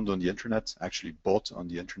found on the internet, actually bought on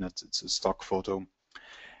the internet. It's a stock photo.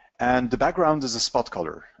 And the background is a spot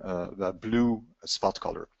color, a blue spot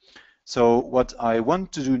color. So what I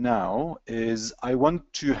want to do now is I want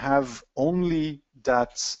to have only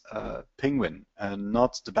that penguin and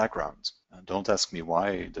not the background. Don't ask me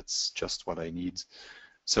why, that's just what I need.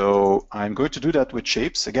 So I'm going to do that with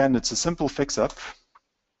shapes. Again, it's a simple fix-up.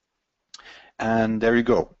 And there you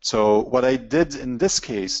go. So what I did in this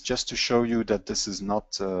case, just to show you that this is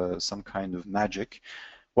not some kind of magic,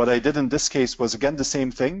 what I did in this case was, again, the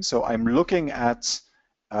same thing. So I'm looking at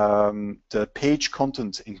the page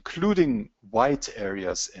content, including white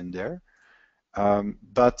areas in there.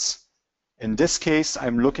 But in this case,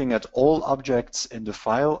 I'm looking at all objects in the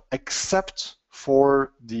file except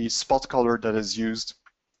for the spot color that is used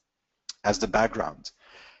as the background.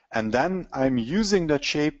 And then I'm using that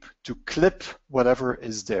shape to clip whatever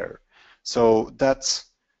is there. So that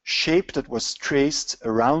shape that was traced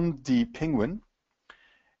around the penguin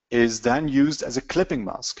is then used as a clipping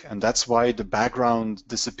mask, and that's why the background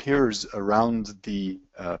disappears around the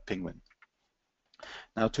penguin.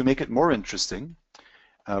 Now, to make it more interesting,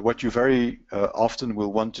 what you very often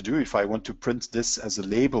will want to do, if I want to print this as a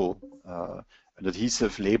label, an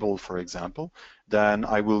adhesive label, for example, then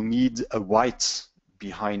I will need a white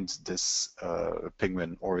behind this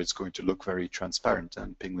penguin, or it's going to look very transparent,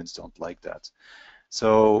 and penguins don't like that.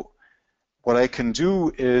 So what I can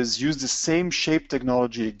do is use the same shape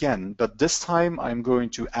technology again, but this time I'm going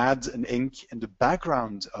to add an ink in the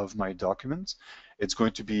background of my document. It's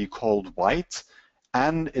going to be called white,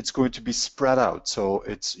 and it's going to be spread out. So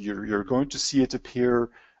you're going to see it appear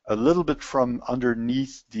a little bit from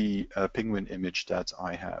underneath the penguin image that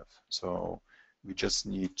I have. So we just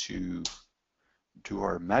need to do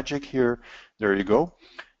our magic here. There you go.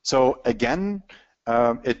 So again,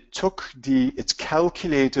 it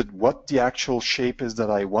calculated what the actual shape is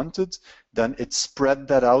that I wanted, then it spread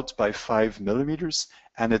that out by 5 millimeters,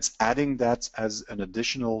 and it's adding that as an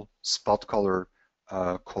additional spot color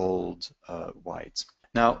called white.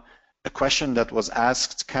 Now, a question that was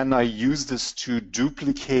asked, can I use this to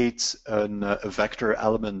duplicate a vector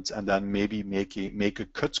element and then maybe make a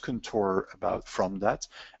cut contour from that?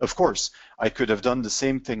 Of course, I could have done the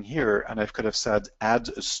same thing here, and I could have said add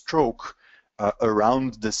a stroke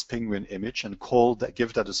around this penguin image and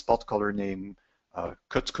give that a spot color name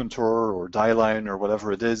cut contour or die line or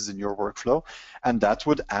whatever it is in your workflow, and that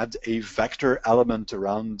would add a vector element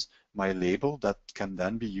around my label that can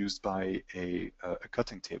then be used by a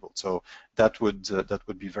cutting table. So that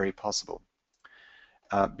would be very possible.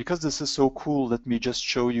 Because this is so cool, let me just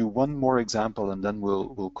show you one more example, and then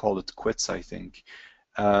we'll call it quits, I think.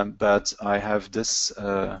 But I have this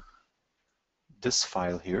this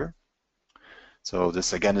file here. So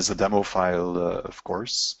this again is a demo file, of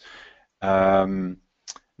course.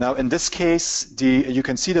 Now in this case, you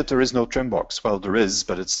can see that there is no trim box. Well, there is,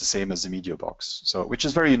 but it's the same as the media box. So which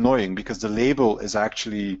is very annoying because the label is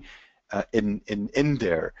actually in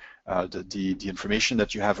there. The information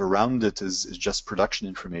that you have around it is just production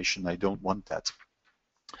information. I don't want that.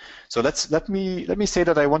 So let me say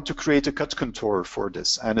that I want to create a cut contour for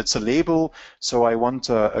this, and it's a label. So I want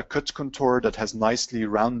a cut contour that has nicely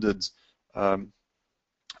rounded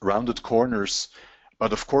rounded corners.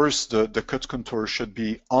 But of course, the cut contour should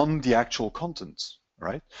be on the actual content,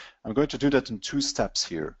 right? I'm going to do that in 2 steps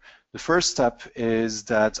here. The first step is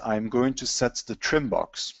that I'm going to set the trim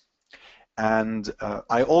box. And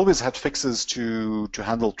I always had fixes to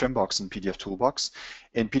handle trim box in pdfToolbox.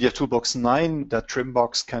 In pdfToolbox 9, that trim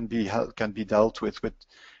box can be dealt with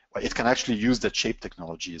it can actually use that shape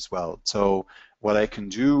technology as well. So what I can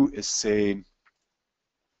do is say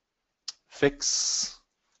fix.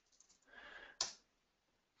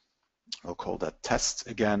 I'll call that test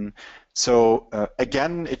again. So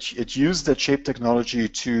again, it used that shape technology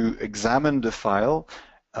to examine the file,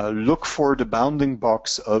 look for the bounding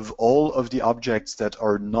box of all of the objects that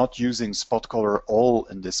are not using spot color all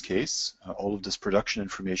in this case. All of this production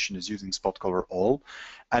information is using spot color all,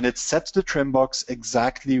 and it sets the trim box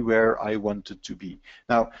exactly where I want it to be.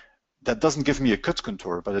 Now, that doesn't give me a cut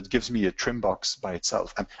contour, but it gives me a trim box by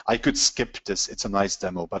itself. And I could skip this. It's a nice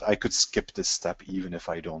demo, but I could skip this step even if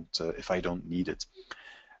I don't need it.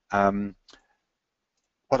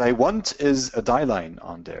 What I want is a die line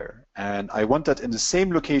on there, and I want that in the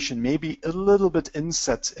same location, maybe a little bit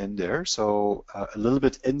inset in there, so a little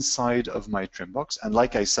bit inside of my trim box. And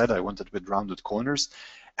like I said, I want it with rounded corners.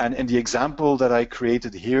 And in the example that I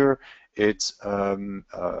created here, it's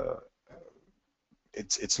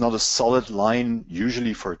not a solid line.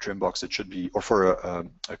 Usually for a trim box it should be, or for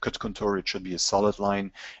a cut contour it should be a solid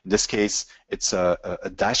line. In this case it's a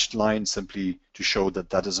dashed line, simply to show that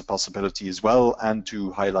that is a possibility as well, and to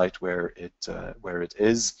highlight where it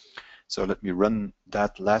is. So let me run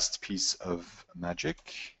that last piece of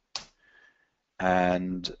magic,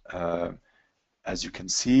 and as you can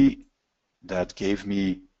see, that gave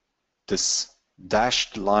me this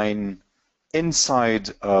dashed line inside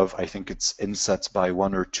of, I think it's inset by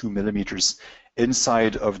 1 or 2 millimeters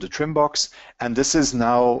inside of the trim box. And this is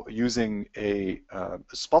now using a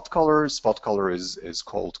spot color. Spot color is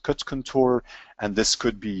called cut contour, and this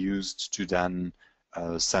could be used to then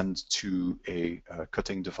send to a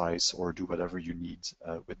cutting device or do whatever you need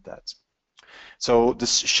with that. So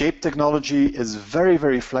this shape technology is very,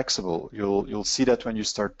 very flexible. You'll see that when you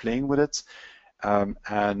start playing with it.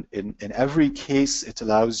 And in every case, it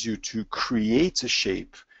allows you to create a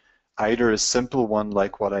shape, either a simple one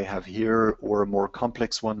like what I have here, or a more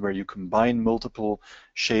complex one where you combine multiple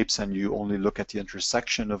shapes and you only look at the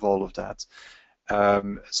intersection of all of that.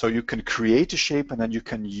 So you can create a shape, and then you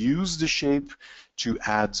can use the shape to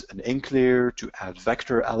add an ink layer, to add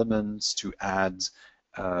vector elements, to add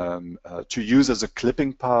to use as a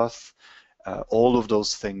clipping path. All of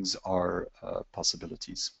those things are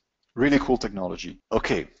possibilities. Really cool technology.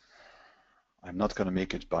 Okay, I'm not going to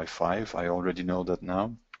make it by 5. I already know that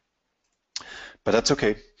now, but that's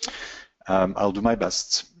okay. I'll do my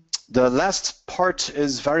best. The last part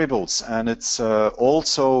is variables, and it's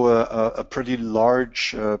also a pretty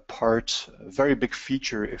large part, a very big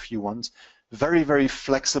feature if you want. Very, very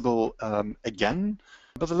flexible again,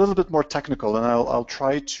 but a little bit more technical, and I'll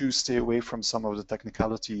try to stay away from some of the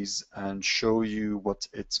technicalities and show you what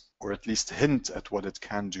it, or at least hint at what it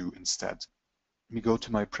can do instead. Let me go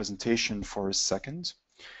to my presentation for a second.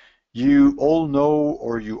 You all know,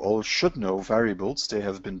 or you all should know, variables. They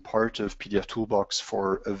have been part of pdfToolbox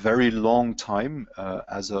for a very long time,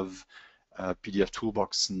 as of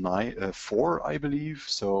pdfToolbox 4, I believe.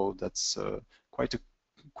 So that's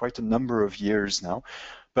quite a number of years now.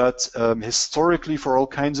 But historically, for all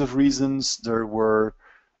kinds of reasons, there were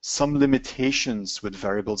some limitations with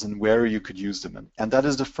variables and where you could use them. And that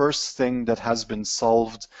is the first thing that has been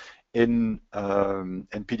solved in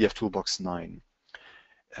pdfToolbox 9.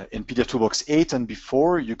 In pdfToolbox 8 and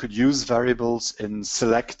before, you could use variables in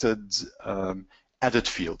selected edit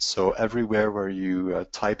fields. So everywhere where you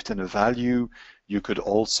typed in a value, you could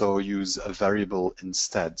also use a variable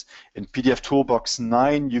instead. In pdfToolbox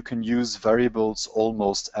 9, you can use variables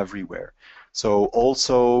almost everywhere. So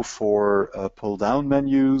also for pull-down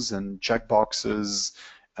menus and checkboxes,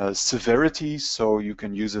 severity, so you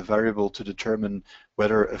can use a variable to determine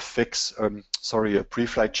whether a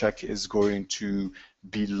preflight check is going to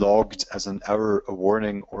be logged as an error, a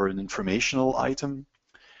warning, or an informational item,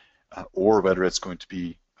 or whether it's going to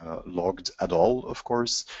be logged at all, of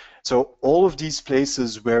course. So all of these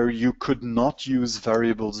places where you could not use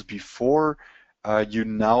variables before, you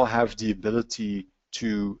now have the ability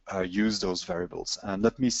to use those variables. And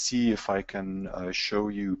let me see if I can show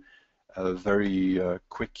you a very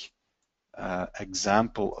quick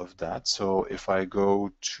example of that. So if I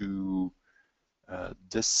go to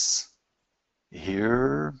this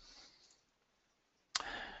here,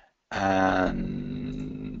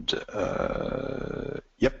 and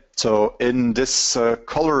yep, so in this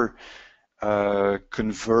color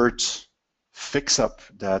convert fix-up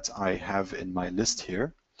that I have in my list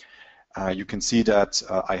here, you can see that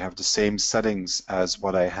I have the same settings as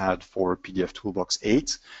what I had for pdfToolbox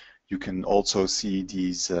 8. You can also see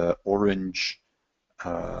these orange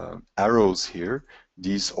arrows here.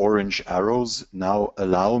 These orange arrows now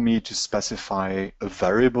allow me to specify a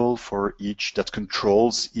variable for each that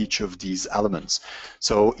controls each of these elements.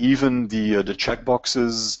 So even the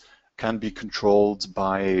checkboxes can be controlled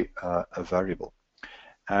by a variable.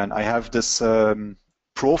 And I have this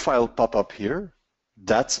profile pop-up here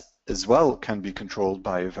that as well can be controlled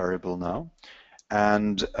by a variable now.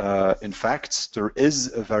 And in fact, there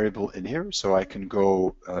is a variable in here, so I can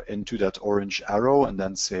go into that orange arrow and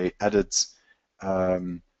then say edit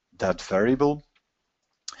that variable.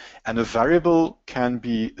 And a variable can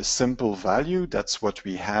be a simple value. That's what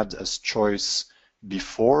we had as choice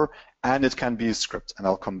before, and it can be a script. And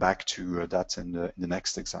I'll come back to that in the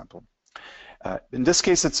next example. In this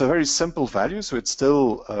case, it's a very simple value, so it's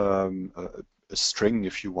still a string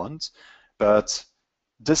if you want, but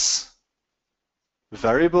this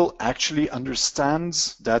variable actually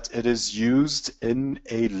understands that it is used in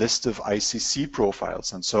a list of ICC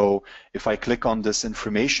profiles. And so if I click on this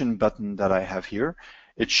information button that I have here,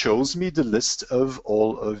 it shows me the list of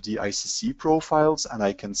all of the ICC profiles, and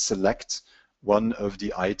I can select one of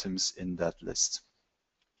the items in that list.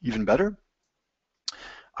 Even better,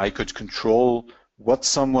 I could control what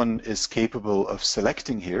someone is capable of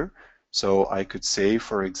selecting here. So I could say,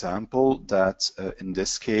 for example, that in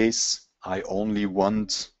this case, I only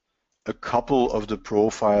want a couple of the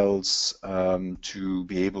profiles to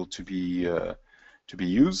be able to be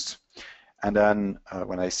used. And then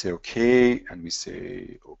when I say OK, and we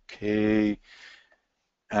say OK,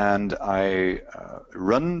 and I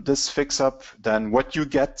run this fix-up, then what you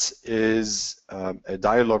get is a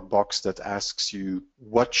dialog box that asks you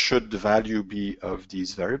what should the value be of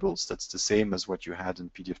these variables. That's the same as what you had in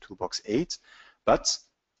pdfToolbox 8, but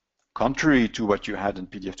contrary to what you had in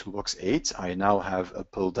pdfToolbox 8, I now have a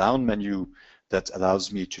pull-down menu that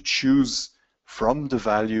allows me to choose from the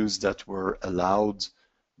values that were allowed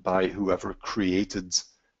by whoever created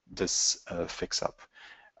this fix-up.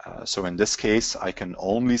 So in this case, I can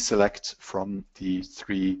only select from the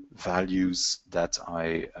 3 values that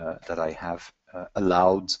I have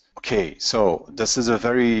allowed. Okay, so this is a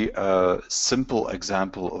very simple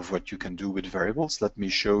example of what you can do with variables. Let me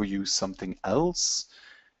show you something else.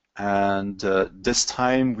 And this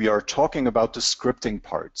time we are talking about the scripting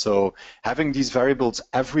part. So having these variables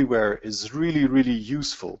everywhere is really, really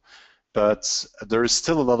useful. But there is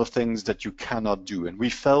still a lot of things that you cannot do. And we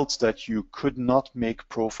felt that you could not make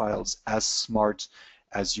profiles as smart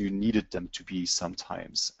as you needed them to be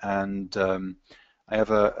sometimes. And I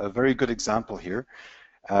have a very good example here.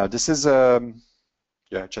 This is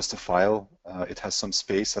just a file. It has some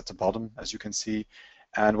space at the bottom, as you can see.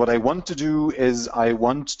 And what I want to do is I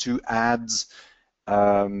want to add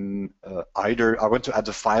I want to add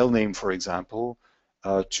a file name, for example,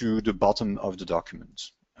 to the bottom of the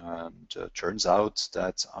document. And turns out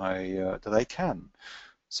that I can.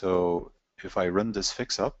 So if I run this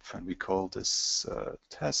fix-up and we call this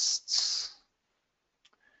tests,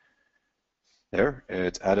 there,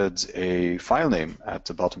 it added a file name at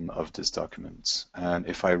the bottom of this document. And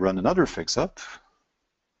if I run another fix-up,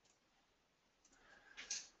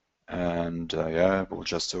 and yeah, we'll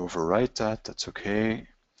just overwrite that, that's okay.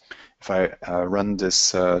 If I run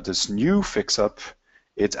this, this new fix-up,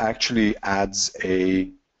 it actually adds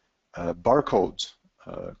a barcode,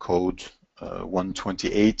 code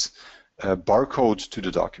 128 barcode to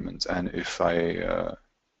the document. And if I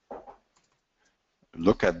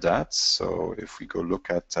look at that, so if we go look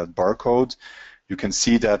at that barcode, you can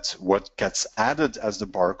see that what gets added as the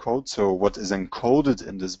barcode, so what is encoded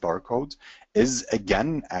in this barcode, is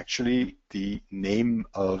again actually the name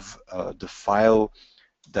of the file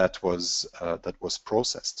that was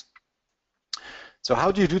processed. So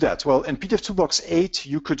how do you do that? Well, in pdfToolbox 8,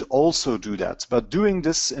 you could also do that, but doing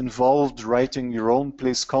this involved writing your own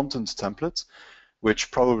place content template,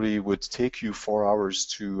 which probably would take you 4 hours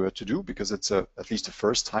to do, because it's at least the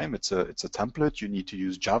first time it's a template. You need to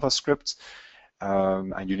use JavaScript,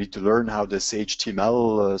 and you need to learn how this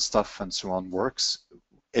HTML stuff and so on works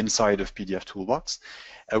inside of pdfToolbox.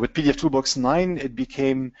 With pdfToolbox 9, it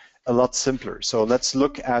became a lot simpler. So let's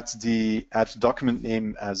look at the document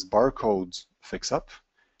name as barcode fixup.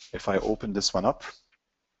 If I open this one up,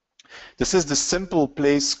 this is the simple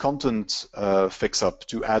place content fixup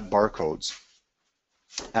to add barcodes.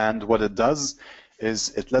 And what it does is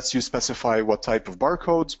it lets you specify what type of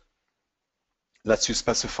barcode, lets you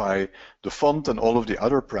specify the font and all of the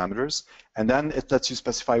other parameters, and then it lets you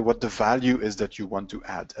specify what the value is that you want to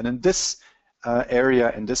add. And in this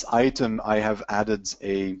area, in this item, I have added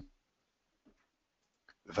a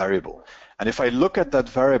variable. And if I look at that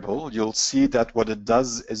variable, you'll see that what it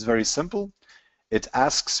does is very simple. It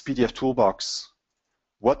asks pdfToolbox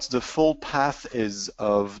what the full path is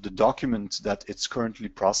of the document that it's currently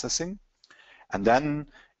processing, and then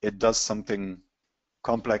it does something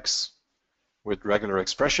complex with regular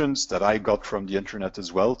expressions that I got from the internet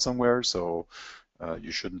as well somewhere, so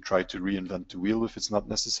you shouldn't try to reinvent the wheel if it's not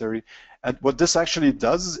necessary. And what this actually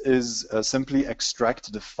does is simply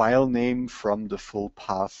extract the file name from the full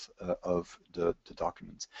path of the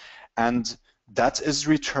document. And that is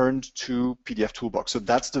returned to pdfToolbox. So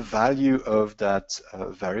that's the value of that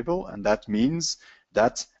variable, and that means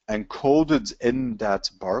that encoded in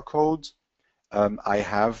that barcode, I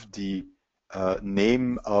have the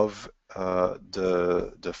name of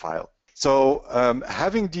the file. So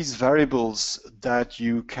having these variables that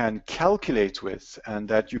you can calculate with and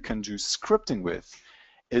that you can do scripting with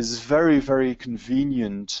is very, very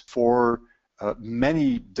convenient for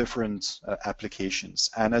many different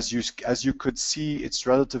applications. And as you could see, it's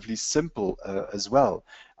relatively simple as well.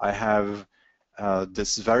 I have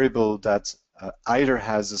this variable that either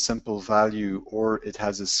has a simple value or it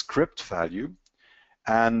has a script value.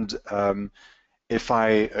 And if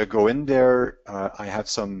I go in there, I have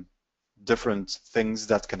some different things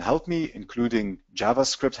that can help me, including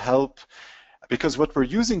JavaScript help. Because what we're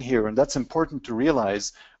using here, and that's important to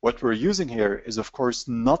realize, what we're using here is, of course,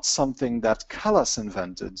 not something that Callas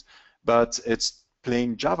invented, but it's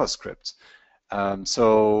plain JavaScript.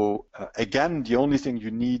 Again, the only thing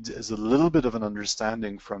you need is a little bit of an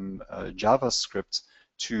understanding from JavaScript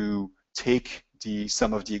to take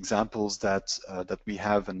some of the examples that we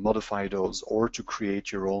have and modify those, or to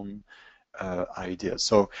create your own ideas.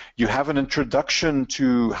 So you have an introduction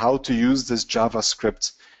to how to use this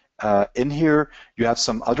JavaScript in here. You have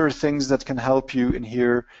some other things that can help you in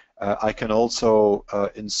here. I can also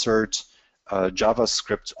insert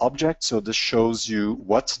JavaScript object. So this shows you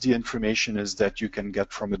what the information is that you can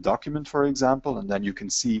get from a document, for example, and then you can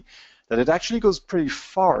see that it actually goes pretty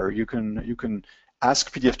far. You can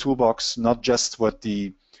ask pdfToolbox not just what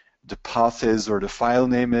the path is or the file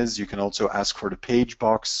name is. You can also ask for the page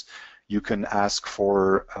box. You can ask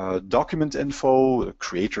for document info,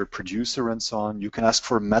 creator, producer, and so on. You can ask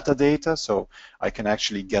for metadata, so I can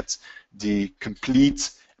actually get the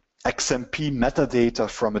complete XMP metadata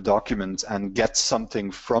from a document and get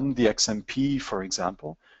something from the XMP, for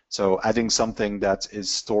example. So adding something that is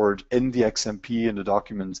stored in the XMP in the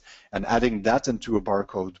document and adding that into a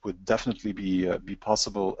barcode would definitely be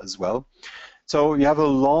possible as well. So you have a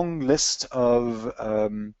long list of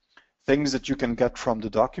things that you can get from the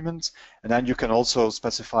document, and then you can also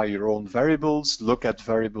specify your own variables, look at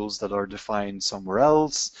variables that are defined somewhere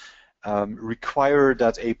else, require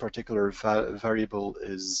that a particular variable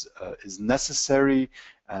is necessary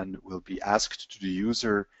and will be asked to the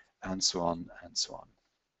user, and so on and so on.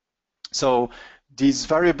 So these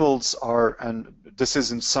variables are, and this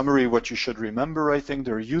is in summary what you should remember, I think,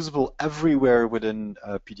 they're usable everywhere within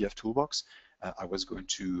pdfToolbox. I was going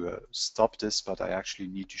to stop this, but I actually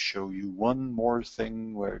need to show you one more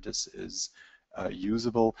thing where this is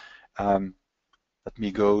usable. Let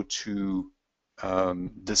me go to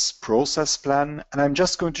this process plan, and I'm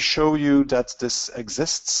just going to show you that this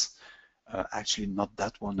exists. Actually, not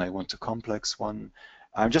that one, I want a complex one.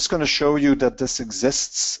 I'm just going to show you that this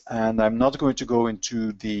exists, and I'm not going to go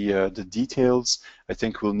into the details. I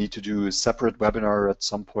think we'll need to do a separate webinar at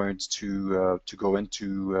some point to go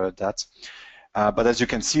into that. But as you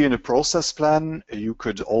can see in a process plan, you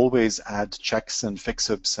could always add checks and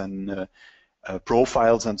fixups and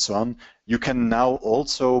profiles and so on. you can now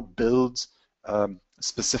also build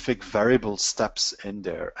specific variable steps in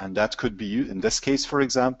there. And that could be, in this case, for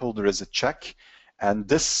example, there is a check, and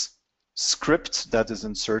this script that is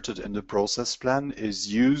inserted in the process plan is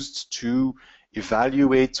used to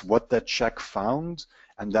evaluate what that check found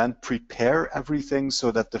and then prepare everything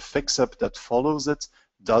so that the fix-up that follows it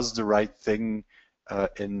does the right thing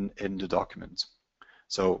in the document.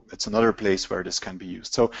 So it's another place where this can be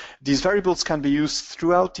used. So these variables can be used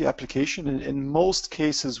throughout the application. In most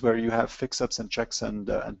cases where you have fix-ups and checks and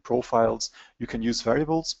profiles, you can use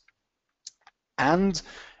variables. And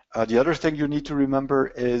the other thing you need to remember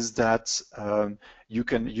is that you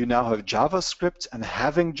now have JavaScript, and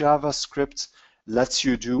having JavaScript lets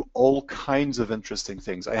you do all kinds of interesting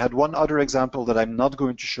things. I had one other example that I'm not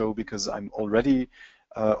going to show because I'm already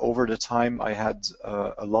over the time I had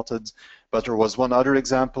allotted, but there was one other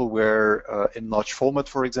example where in large format,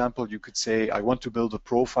 for example, you could say, I want to build a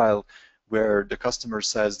profile where the customer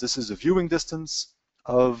says, this is a viewing distance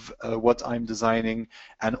of what I'm designing,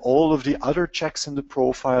 and all of the other checks in the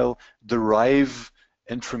profile derive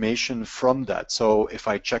information from that. So if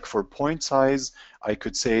I check for point size, I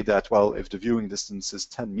could say that, well, if the viewing distance is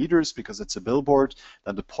 10 meters because it's a billboard,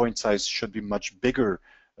 then the point size should be much bigger,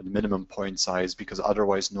 the minimum point size, because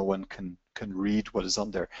otherwise no one can read what is on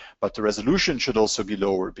there. But the resolution should also be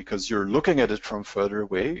lower because you're looking at it from further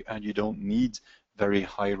away and you don't need very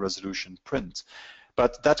high resolution print.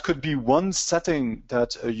 But that could be one setting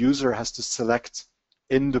that a user has to select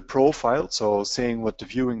in the profile, so saying what the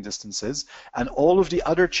viewing distance is, and all of the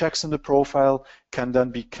other checks in the profile can then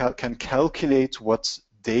be can calculate what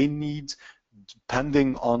they need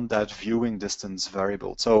depending on that viewing distance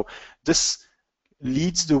variable. So this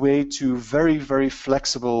leads the way to very, very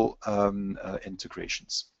flexible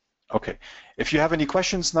integrations. Okay, if you have any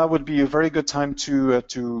questions, now would be a very good time to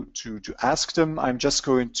ask them. I'm just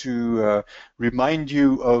going to remind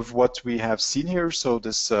you of what we have seen here. So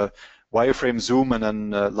this wireframe zoom and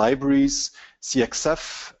then libraries,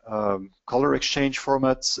 CXF, color exchange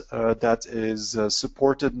format that is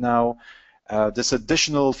supported now. This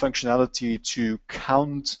additional functionality to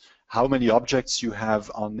count how many objects you have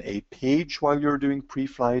on a page while you're doing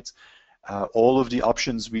preflight. All of the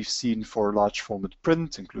options we've seen for large format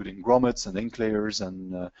print, including grommets and ink layers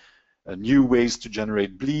and new ways to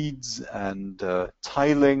generate bleeds and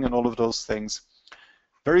tiling and all of those things.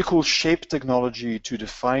 Very cool shape technology to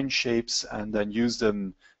define shapes and then use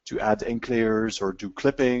them to add ink layers or do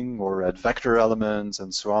clipping or add vector elements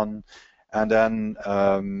and so on. And then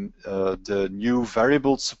the new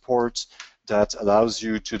variable support that allows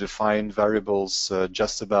you to define variables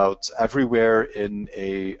just about everywhere in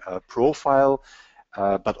a profile,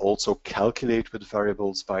 but also calculate with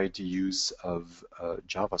variables by the use of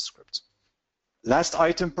JavaScript. Last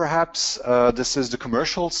item, perhaps, this is the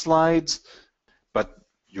commercial slide, but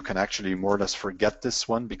you can actually more or less forget this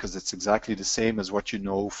one because it's exactly the same as what you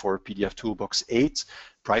know for pdfToolbox 8.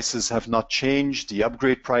 Prices have not changed, the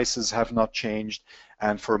upgrade prices have not changed,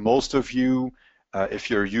 and for most of you, if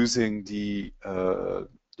you're using the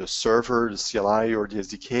server, the CLI or the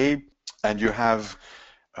SDK, and you have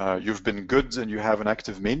you've been good and you have an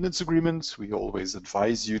active maintenance agreement, we always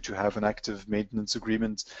advise you to have an active maintenance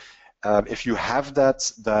agreement. If you have that,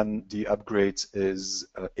 then the upgrade is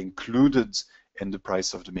included in the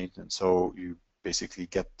price of the maintenance. So you basically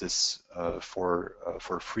get this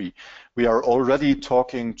for free. We are already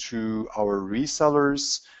talking to our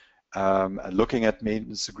resellers, looking at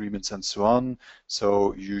maintenance agreements and so on.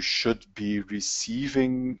 So you should be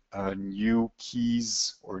receiving new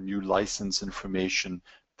keys or new license information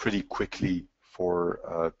pretty quickly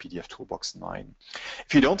for pdfToolbox 9.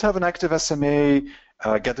 If you don't have an active SMA,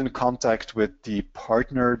 get in contact with the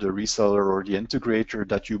partner, the reseller, or the integrator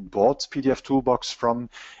that you bought pdfToolbox from.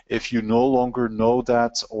 If you no longer know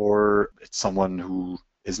that, or it's someone who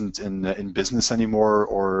isn't in business anymore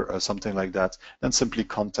or something like that, then simply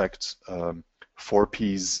contact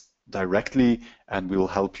 4Ps directly and we'll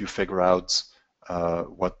help you figure out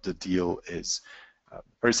what the deal is.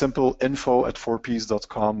 Very simple,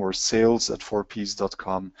 info@4ps.com or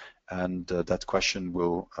sales@4ps.com, and that question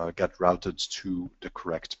will get routed to the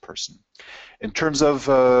correct person. In terms of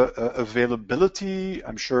availability,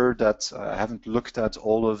 I'm sure that I haven't looked at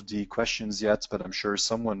all of the questions yet, but I'm sure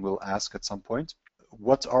someone will ask at some point.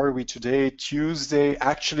 What are we today? Tuesday.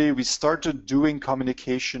 Actually, we started doing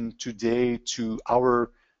communication today to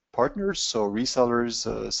our partners, so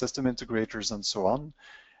resellers, system integrators, and so on.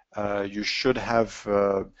 You should have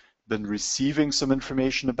been receiving some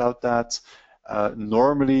information about that.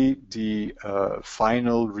 Normally, the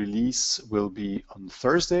final release will be on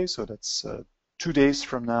Thursday, so that's 2 days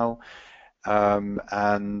from now.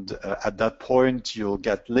 and at that point you'll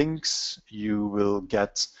get links, you will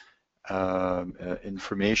get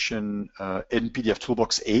information in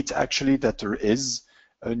pdfToolbox 8 actually that there is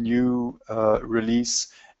a new release,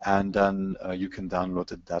 and then you can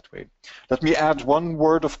download it that way. Let me add one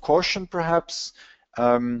word of caution perhaps.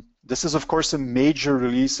 This is of course a major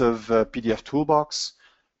release of pdfToolbox.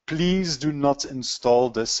 Please do not install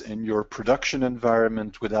this in your production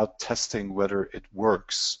environment without testing whether it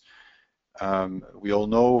works. We all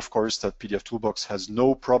know, of course, that pdfToolbox has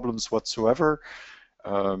no problems whatsoever,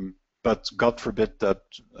 but God forbid that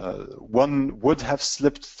one would have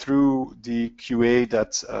slipped through the QA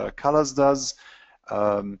that Callas does.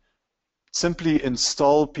 Simply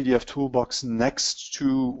install pdfToolbox next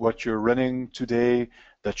to what you're running today.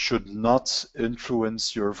 That should not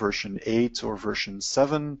influence your version 8 or version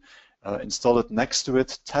 7. Install it next to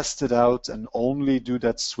it, test it out, and only do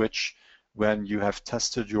that switch when you have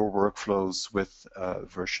tested your workflows with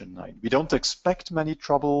version 9. We don't expect many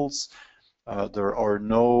troubles. There are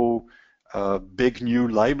no big new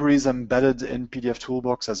libraries embedded in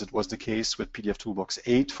pdfToolbox, as it was the case with pdfToolbox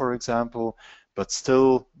 8, for example, but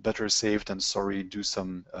still better safe than sorry. Do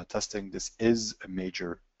some testing. This is a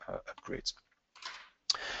major upgrade.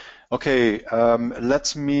 Okay,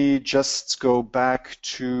 let me just go back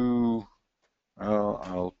to,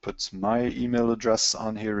 I'll put my email address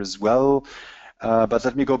on here as well, but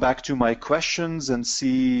let me go back to my questions and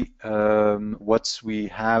see what we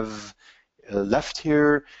have left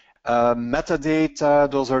here.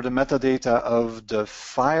 Metadata, those are the metadata of the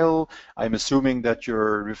file. I'm assuming that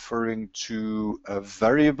you're referring to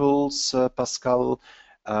variables, Pascal.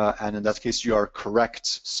 And in that case, you are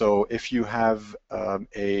correct. So if you have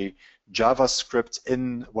a JavaScript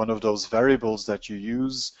in one of those variables that you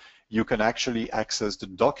use, you can actually access the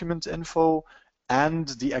document info and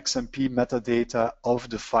the XMP metadata of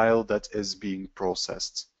the file that is being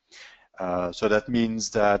processed. So that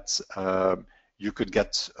means that you could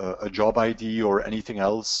get a job ID or anything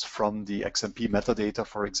else from the XMP metadata,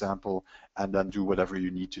 for example, and then do whatever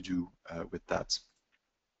you need to do with that.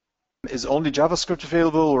 Is only JavaScript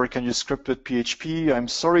available, or can you script with PHP? I'm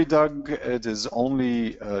sorry, Doug, it is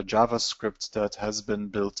only JavaScript that has been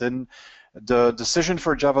built in. The decision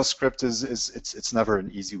for JavaScript it's never an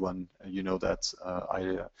easy one. You know that.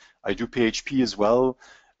 I do PHP as well,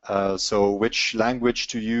 so which language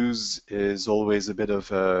to use is always a bit of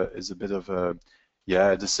a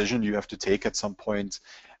decision you have to take at some point.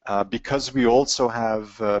 Because we also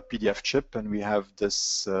have PDF chip and we have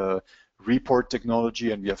this report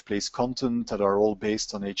technology and we have place content that are all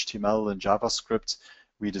based on HTML and JavaScript,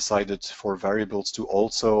 we decided for variables to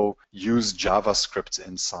also use JavaScript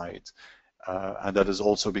inside. And that is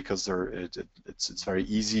also because it's very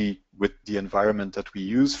easy with the environment that we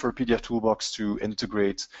use for pdfToolbox to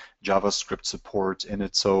integrate JavaScript support in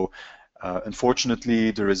it. So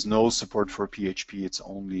unfortunately, there is no support for PHP, it's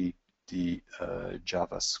only the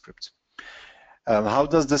JavaScript. How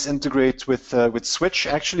does this integrate with Switch?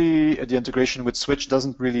 Actually, the integration with Switch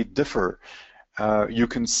doesn't really differ. You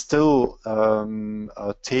can still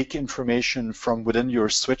take information from within your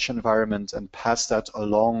Switch environment and pass that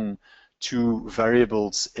along to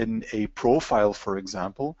variables in a profile, for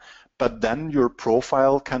example, but then your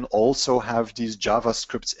profile can also have these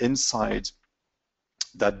JavaScripts inside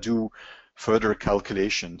that do further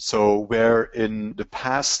calculation. So where in the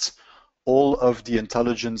past all of the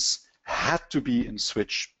intelligence had to be in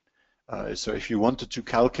Switch. So if you wanted to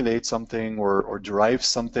calculate something or derive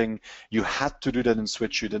something, you had to do that in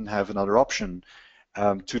Switch. You didn't have another option.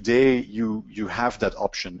 Today, you have that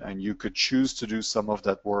option, and you could choose to do some of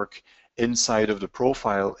that work inside of the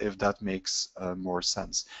profile if that makes more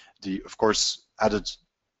sense. The, of course, added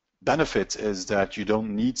benefit is that you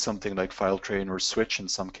don't need something like FileTrain or Switch in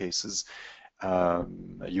some cases.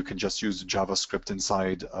 You can just use JavaScript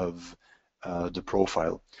inside of the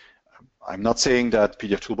profile. I'm not saying that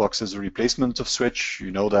pdfToolbox is a replacement of Switch.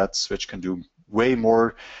 You know that Switch can do way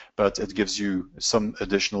more, but it gives you some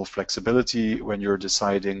additional flexibility when you're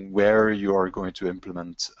deciding where you are going to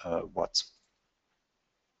implement what.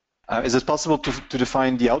 Is it possible to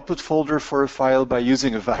define the output folder for a file by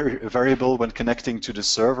using a variable when connecting to the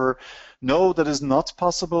server? No, that is not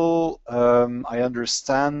possible. I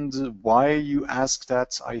understand why you ask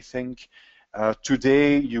that, I think.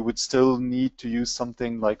 Today, you would still need to use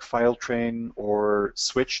something like FileTrain or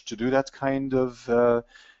Switch to do that kind of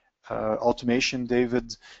automation,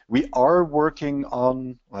 David. We are working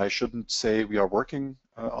on, I shouldn't say we are working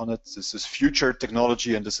on it. This is future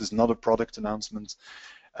technology and this is not a product announcement.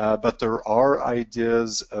 But there are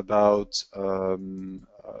ideas about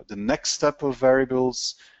the next step of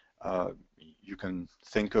variables. you can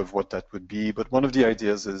think of what that would be. But one of the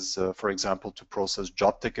ideas is, for example, to process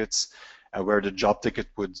job tickets, where the job ticket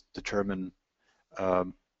would determine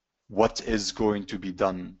what is going to be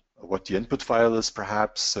done, what the input file is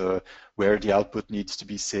perhaps, where the output needs to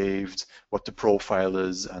be saved, what the profile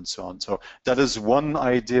is, and so on. So that is one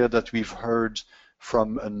idea that we've heard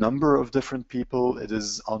from a number of different people. It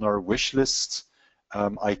is on our wish list.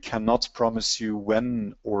 I cannot promise you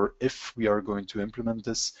when or if we are going to implement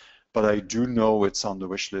this, but I do know it's on the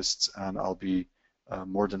wish list, and I'll be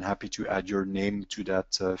more than happy to add your name to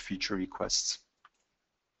that feature request.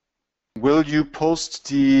 Will you post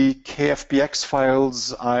the KFBX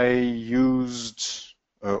files I used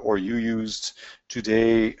or you used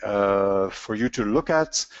today for you to look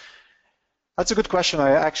at? That's a good question.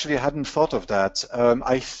 I actually hadn't thought of that.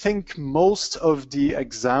 I think most of the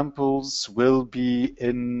examples will be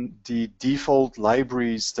in the default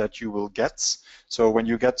libraries that you will get. So when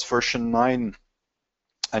you get version 9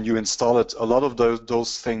 and you install it, a lot of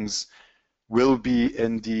those things will be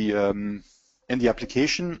in the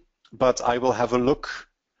application. But I will have a look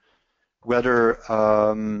whether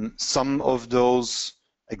some of those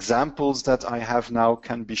examples that I have now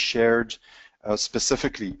can be shared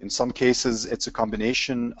specifically. In some cases, it's a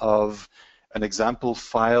combination of an example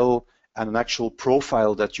file and an actual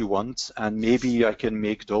profile that you want, and maybe I can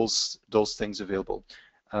make those things available.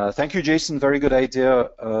 Thank you, Jason. Very good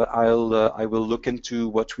idea. I will look into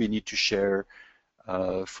what we need to share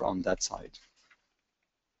from that side.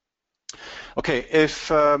 Okay,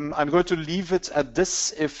 if I'm going to leave it at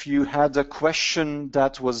this. If you had a question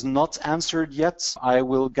that was not answered yet, I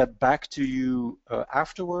will get back to you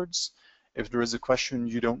afterwards. If there is a question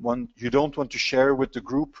you don't want to share with the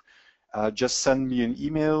group, just send me an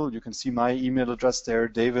email. You can see my email address there,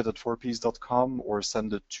 david@4ps.com, or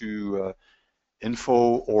send it to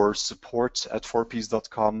info or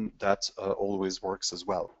support@4ps.com. That always works as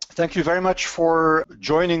well. Thank you very much for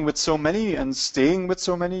joining with so many and staying with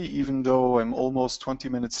so many, even though I'm almost 20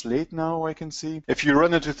 minutes late now, I can see. If you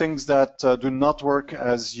run into things that do not work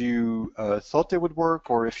as you thought they would work,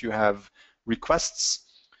 or if you have requests,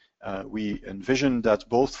 we envision that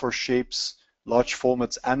both for shapes, large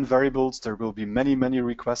formats, and variables, there will be many, many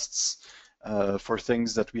requests for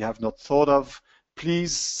things that we have not thought of.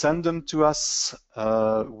 Please send them to us.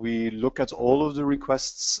 We look at all of the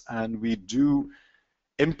requests and we do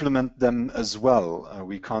implement them as well.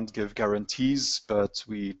 We can't give guarantees, but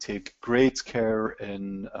we take great care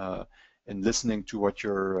in listening to what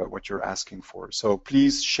you're asking for. So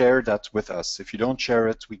please share that with us. If you don't share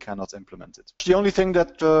it, we cannot implement it. The only thing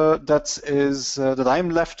that I'm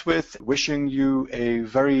left with, wishing you a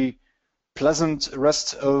very pleasant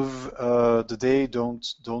rest of the day.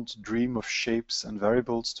 Don't dream of shapes and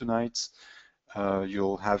variables tonight.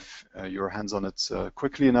 You'll have your hands on it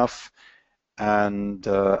quickly enough, and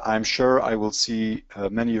I'm sure I will see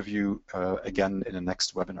many of you again in the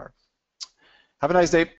next webinar. Have a nice day.